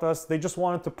about us, they just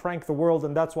wanted to prank the world,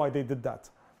 and that's why they did that.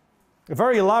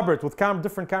 Very elaborate with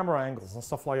different camera angles and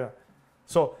stuff like that.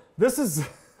 So this is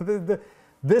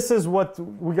this is what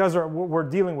we're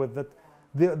dealing with. That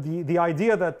the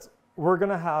idea that we're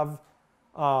gonna have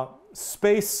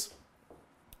space.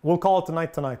 We'll call it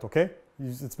tonight, okay?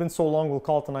 It's been so long, we'll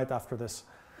call it tonight after this.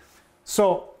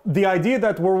 So the idea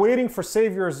that we're waiting for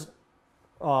saviors,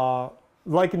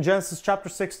 like in Genesis chapter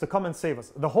 6, to come and save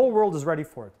us. The whole world is ready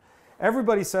for it.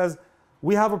 Everybody says,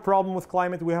 we have a problem with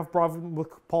climate, we have a problem with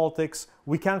politics,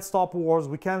 we can't stop wars,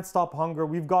 we can't stop hunger,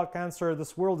 we've got cancer,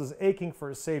 this world is aching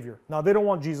for a savior. Now they don't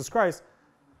want Jesus Christ.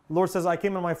 The Lord says, I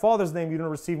came in my Father's name, you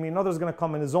didn't receive me, another's going to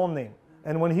come in his own name.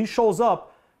 And when he shows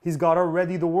up, he's got to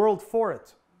ready the world for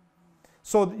it.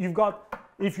 So you've got,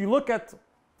 if you look at,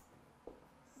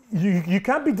 you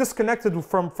can't be disconnected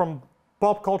from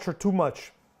pop culture too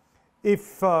much.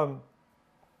 If all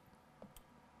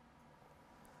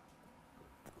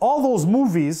those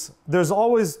movies, there's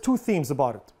always two themes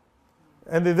about it.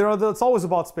 And it's always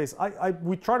about space.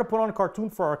 We try to put on a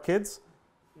cartoon for our kids.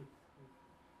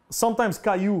 Sometimes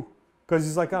Caillou, because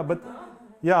he's like, but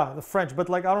yeah, the French. But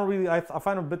like, I don't really, I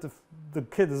find the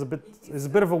kid is a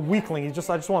bit of a weakling. I just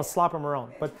want to slap him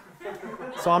around. But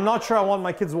so I'm not sure I want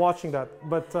my kids watching that.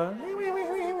 But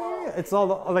it's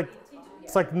all like,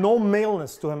 it's like no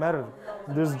maleness to him at all.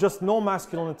 There's just no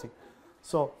masculinity.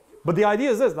 So, but the idea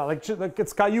is this, like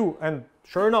it's Caillou, and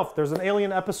sure enough, there's an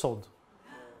alien episode.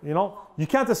 You know, you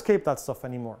can't escape that stuff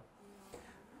anymore.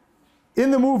 In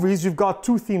the movies, you've got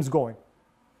two themes going.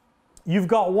 You've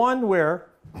got one where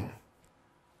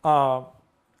the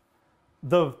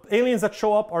aliens that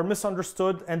show up are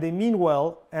misunderstood and they mean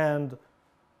well, and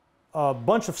a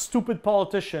bunch of stupid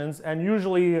politicians and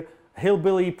usually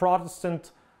hillbilly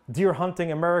Protestant deer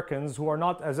hunting Americans who are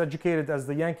not as educated as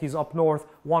the Yankees up north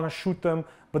want to shoot them,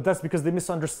 but that's because they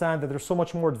misunderstand that they're so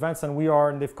much more advanced than we are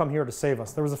and they've come here to save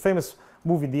us. There was a famous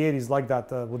movie in the 80s like that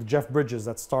with Jeff Bridges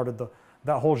that started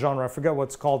that whole genre. I forget what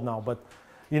it's called now, but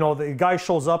you know, the guy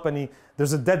shows up and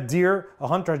there's a dead deer. A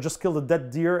hunter has just killed a dead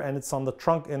deer and it's on the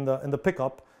trunk in the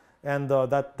pickup. And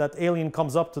that alien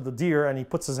comes up to the deer and he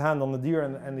puts his hand on the deer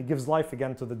and he gives life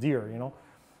again to the deer, you know.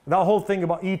 That whole thing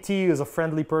about E.T. is a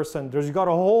friendly person. You've got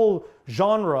a whole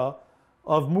genre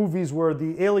of movies where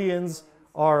the aliens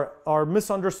are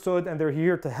misunderstood and they're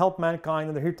here to help mankind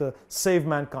and they're here to save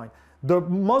mankind. The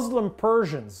Muslim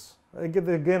Persians,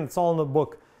 again, it's all in the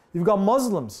book. You've got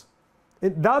Muslims.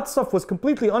 That stuff was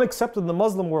completely unaccepted in the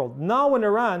Muslim world. Now in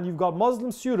Iran, you've got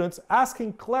Muslim students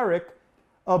asking cleric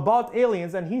about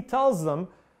aliens, and he tells them,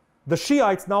 the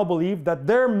Shiites now believe that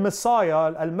their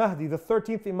Messiah, Al-Mahdi, the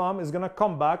 13th Imam, is going to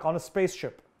come back on a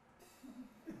spaceship.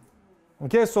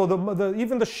 Okay, so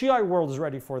even the Shiite world is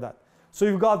ready for that. So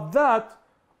you've got that,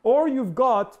 or you've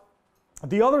got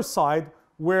the other side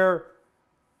where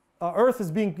Earth is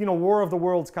being, War of the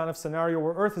Worlds kind of scenario,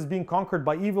 where Earth is being conquered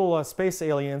by evil space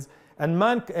aliens,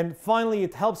 and finally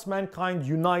it helps mankind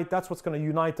unite. That's what's going to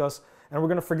unite us. And we're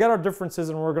going to forget our differences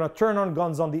and we're going to turn on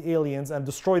guns on the aliens and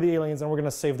destroy the aliens and we're going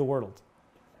to save the world.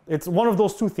 It's one of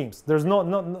those two themes. There's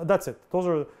no that's it. Those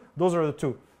are the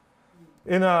two.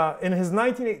 In his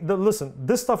listen,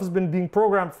 this stuff has been being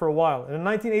programmed for a while. In a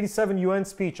 1987 UN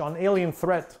speech on alien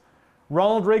threat,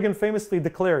 Ronald Reagan famously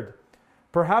declared,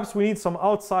 "Perhaps we need some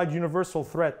outside universal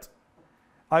threat.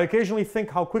 I occasionally think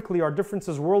how quickly our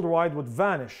differences worldwide would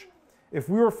vanish if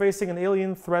we were facing an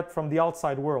alien threat from the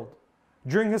outside world."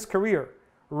 During his career,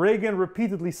 Reagan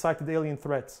repeatedly cited alien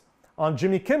threats. On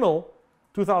Jimmy Kimmel,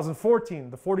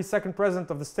 2014, the 42nd president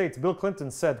of the States, Bill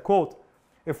Clinton, said, quote,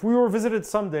 "If we were visited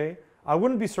someday, I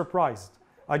wouldn't be surprised.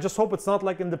 I just hope it's not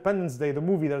like Independence Day, the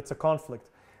movie, that it's a conflict.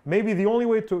 Maybe the only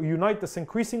way to unite this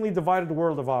increasingly divided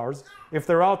world of ours, if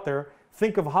they're out there,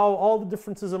 think of how all the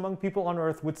differences among people on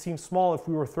Earth would seem small if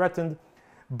we were threatened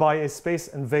by a space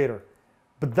invader."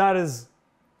 But that is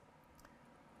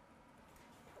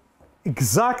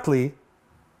exactly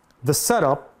the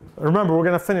setup. Remember, we're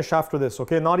going to finish after this,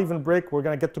 okay? Not even break, we're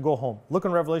going to get to go home. Look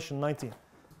in Revelation 19.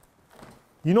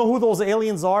 You know who those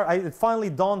aliens are? It finally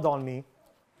dawned on me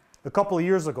a couple of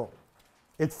years ago.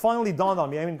 It finally dawned on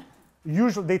me. I mean,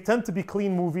 usually they tend to be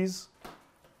clean movies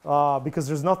because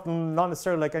there's not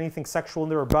necessarily like anything sexual in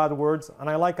there or bad words, and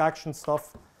I like action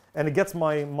stuff, and it gets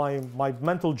my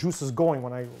mental juices going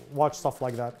when I watch stuff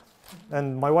like that.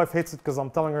 And my wife hates it because I'm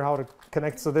telling her how to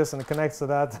connect to this and it connects to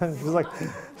that. And she's like,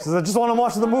 I just want to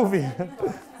watch the movie.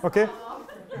 Okay?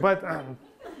 But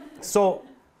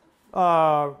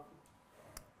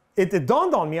it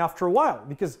dawned on me after a while,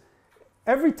 because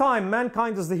every time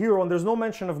mankind is the hero and there's no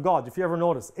mention of God, if you ever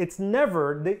notice, it's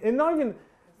never,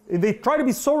 they try to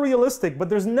be so realistic, but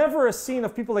there's never a scene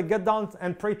of people that get down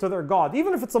and pray to their God.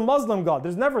 Even if it's a Muslim God,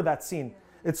 there's never that scene.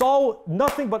 It's all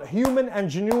nothing but human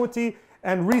ingenuity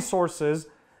and resources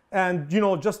and, you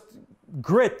know, just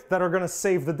grit that are going to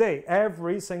save the day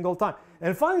every single time. And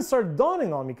it finally started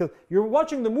dawning on me, because you're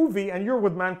watching the movie and you're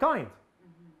with mankind.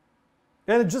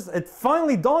 And it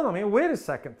finally dawned on me, wait a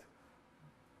second.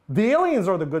 The aliens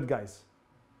are the good guys.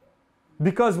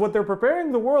 Because what they're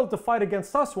preparing the world to fight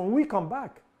against us when we come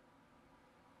back.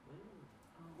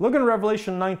 Look in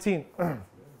Revelation 19.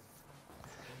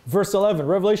 Verse 11.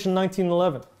 Revelation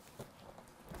 19:11.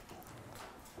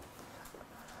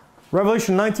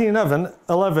 Revelation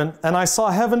 19:11. And I saw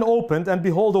heaven opened, and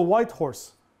behold, a white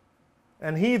horse.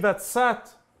 And he that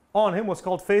sat on him was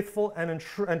called Faithful, and in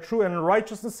true and in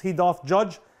righteousness he doth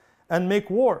judge and make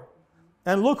war.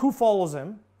 And look who follows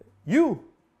him. You.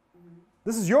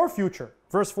 This is your future.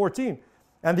 Verse 14.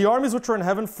 And the armies which were in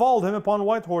heaven followed him upon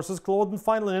white horses, clothed in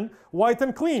fine linen, white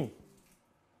and clean.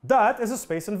 That is a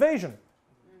space invasion.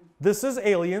 This is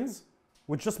aliens,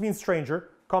 which just means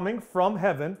stranger, coming from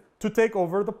heaven to take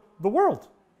over the world.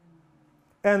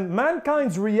 And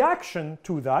mankind's reaction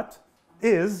to that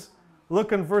is,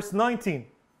 look in verse 19.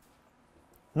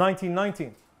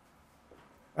 19:19.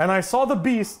 And I saw the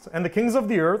beast and the kings of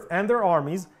the earth and their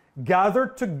armies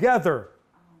gathered together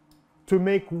to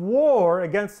make war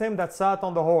against him that sat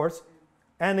on the horse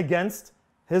and against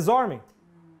his army.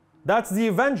 That's the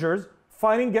Avengers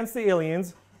fighting against the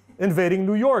aliens invading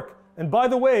New York. And by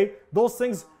the way, those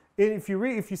things, if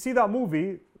you see that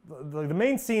movie, the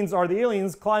main scenes are the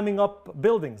aliens climbing up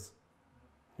buildings.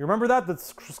 You remember that? The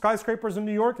skyscrapers in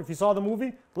New York, if you saw the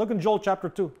movie? Look in Joel chapter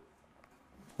 2.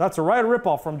 That's a right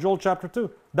ripoff from Joel chapter 2.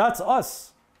 That's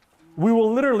us. We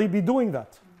will literally be doing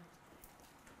that.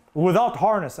 Without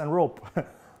harness and rope.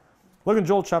 Look in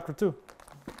Joel chapter 2.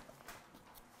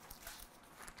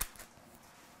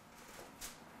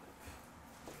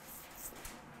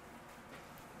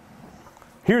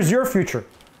 Here's your future.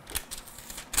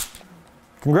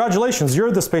 Congratulations,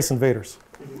 you're the space invaders.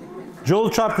 Joel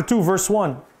chapter 2, verse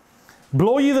 1.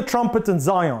 Blow ye the trumpet in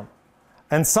Zion,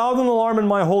 and sound an alarm in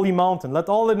my holy mountain. Let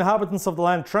all the inhabitants of the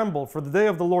land tremble, for the day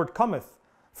of the Lord cometh.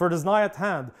 For it is nigh at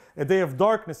hand, a day of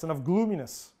darkness and of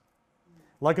gloominess.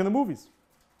 Like in the movies.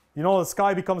 You know, the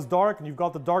sky becomes dark and you've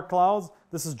got the dark clouds.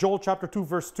 This is Joel chapter 2,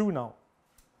 verse 2 now.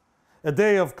 A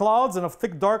day of clouds and of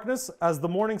thick darkness as the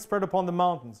morning spread upon the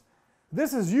mountains.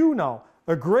 This is you now,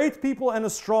 a great people and a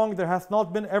strong, there hath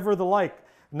not been ever the like.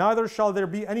 Neither shall there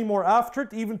be any more after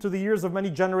it, even to the years of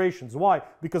many generations. Why?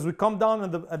 Because we come down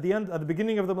at the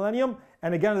beginning of the millennium,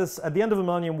 and again at the end of the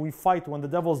millennium we fight when the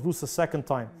devil is loose a second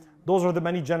time. Those are the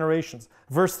many generations.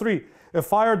 Verse 3. A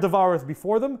fire devoureth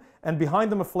before them, and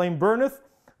behind them a flame burneth.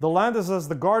 The land is as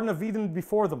the garden of Eden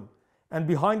before them, and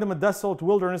behind them a desolate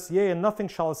wilderness, yea, and nothing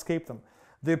shall escape them.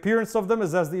 The appearance of them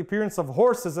is as the appearance of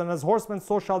horses, and as horsemen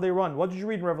so shall they run. What did you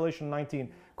read in Revelation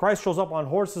 19? Christ shows up on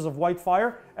horses of white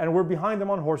fire, and we're behind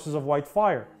them on horses of white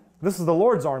fire. This is the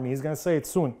Lord's army. He's going to say it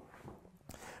soon.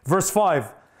 Verse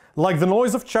 5. Like the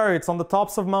noise of chariots on the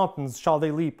tops of mountains shall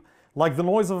they leap. Like the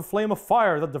noise of a flame of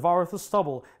fire that devoureth the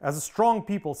stubble, as a strong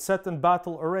people set in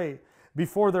battle array.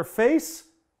 Before their face,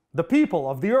 the people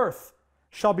of the earth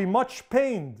shall be much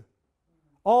pained.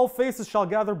 All faces shall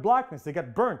gather blackness. They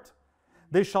get burnt.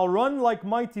 They shall run like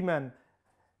mighty men.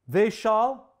 They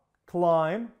shall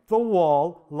climb the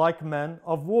wall like men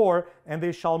of war, and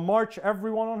they shall march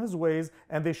everyone on his ways,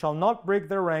 and they shall not break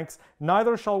their ranks,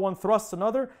 neither shall one thrust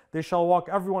another, they shall walk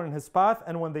everyone in his path,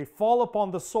 and when they fall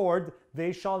upon the sword,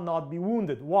 they shall not be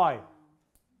wounded. Why?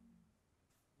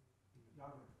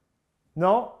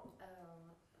 No?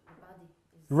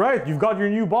 Right, you've got your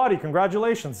new body.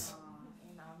 Congratulations.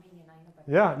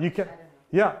 Yeah, you can.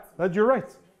 Yeah, that you're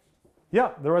right.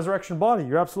 Yeah, the resurrection body.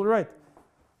 You're absolutely right.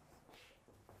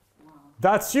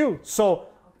 That's you. So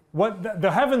when the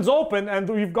heavens open and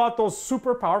we've got those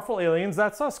super powerful aliens,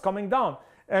 that's us coming down.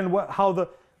 And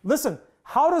listen,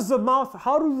 how does the mouth,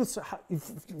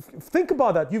 think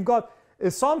about that. You've got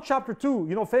Psalm chapter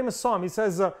 2, famous Psalm. He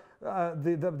says,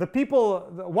 the people,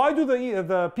 why do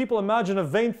the people imagine a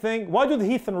vain thing? Why do the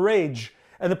heathen rage?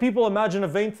 And the people imagine a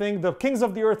vain thing. The kings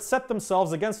of the earth set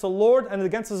themselves against the Lord and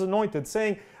against his anointed,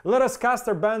 saying, let us cast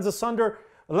their bands asunder.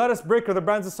 Let us break their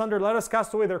bands asunder. Let us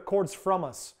cast away their cords from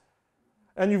us.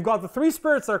 And you've got the three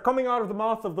spirits that are coming out of the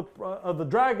mouth of the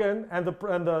dragon and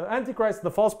the Antichrist,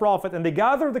 the false prophet, and they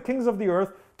gather the kings of the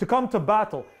earth to come to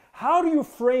battle. How do you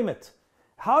frame it?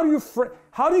 How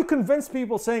do you convince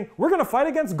people saying, we're going to fight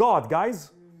against God,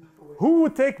 guys? Who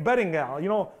would take betting now?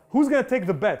 Who's going to take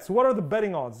the bets? What are the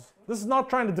betting odds? This is not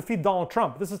trying to defeat Donald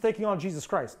Trump. This is taking on Jesus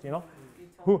Christ,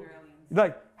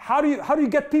 how do you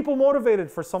get people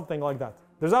motivated for something like that?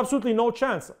 There's absolutely no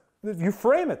chance. You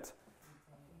frame it.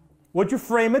 What you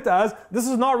frame it as, this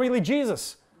is not really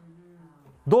Jesus.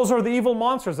 Those are the evil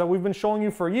monsters that we've been showing you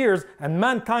for years, and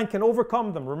mankind can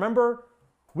overcome them. Remember?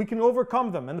 We can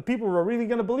overcome them, and the people are really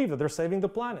going to believe that they're saving the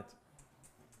planet.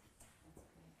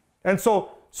 And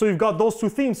so you've got those two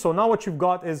themes. So now what you've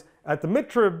got is at the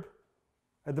mid-trib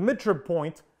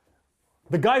point,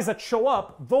 the guys that show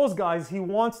up, those guys, he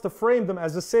wants to frame them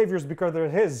as the saviors because they're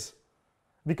his.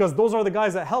 Because those are the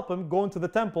guys that help him go into the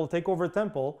temple, take over the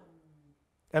temple,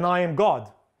 and I am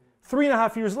God.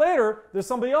 3.5 years later, there's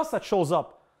somebody else that shows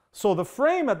up. So the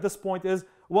frame at this point is,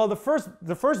 well, the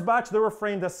first batch, they were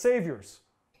framed as saviors.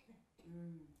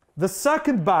 The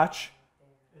second batch,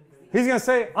 he's going to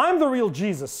say, I'm the real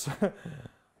Jesus. All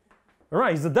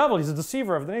right, he's the devil, he's a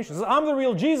deceiver of the nations. I'm the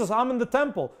real Jesus, I'm in the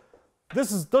temple.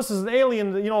 This is an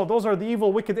alien, those are the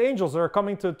evil, wicked angels that are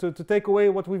coming to take away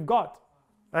what we've got.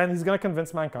 And he's going to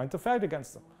convince mankind to fight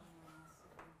against them.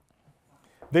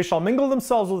 They shall mingle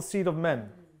themselves with the seed of men,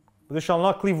 but they shall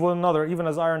not cleave one another, even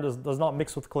as iron does not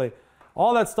mix with clay.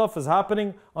 All that stuff is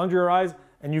happening under your eyes,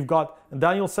 and and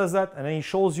Daniel says that, and then he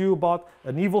shows you about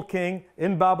an evil king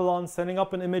in Babylon setting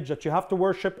up an image that you have to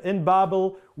worship in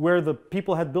Babel, where the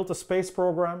people had built a space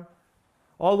program.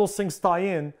 All those things tie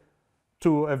in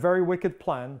to a very wicked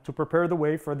plan to prepare the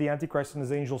way for the Antichrist and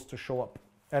his angels to show up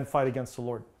and fight against the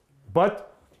Lord.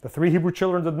 But the 3 Hebrew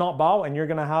children did not bow, and you're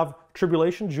going to have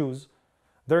tribulation Jews.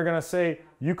 They're going to say,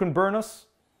 you can burn us.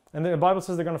 And then the Bible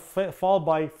says they're going to fall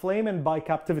by flame and by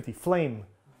captivity. Flame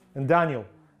in Daniel.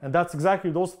 And that's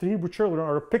exactly, those 3 Hebrew children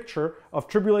are a picture of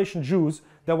tribulation Jews,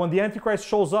 that when the Antichrist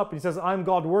shows up and he says, I'm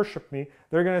God, worship me,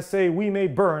 they're going to say, we may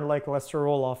burn, like Lester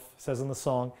Roloff says in the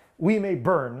song, we may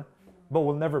burn, but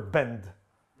we'll never bend.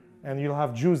 And you'll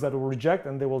have Jews that will reject,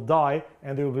 and they will die,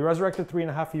 and they will be resurrected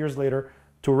 3.5 years later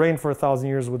to reign for 1,000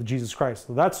 years with Jesus Christ.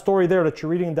 So that story there that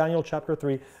you're reading in Daniel chapter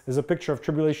 3 is a picture of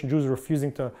tribulation Jews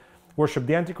refusing to worship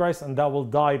the Antichrist, and that will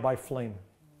die by flame.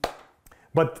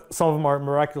 But some of them are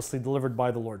miraculously delivered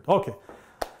by the Lord. Okay,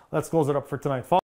 let's close it up for tonight.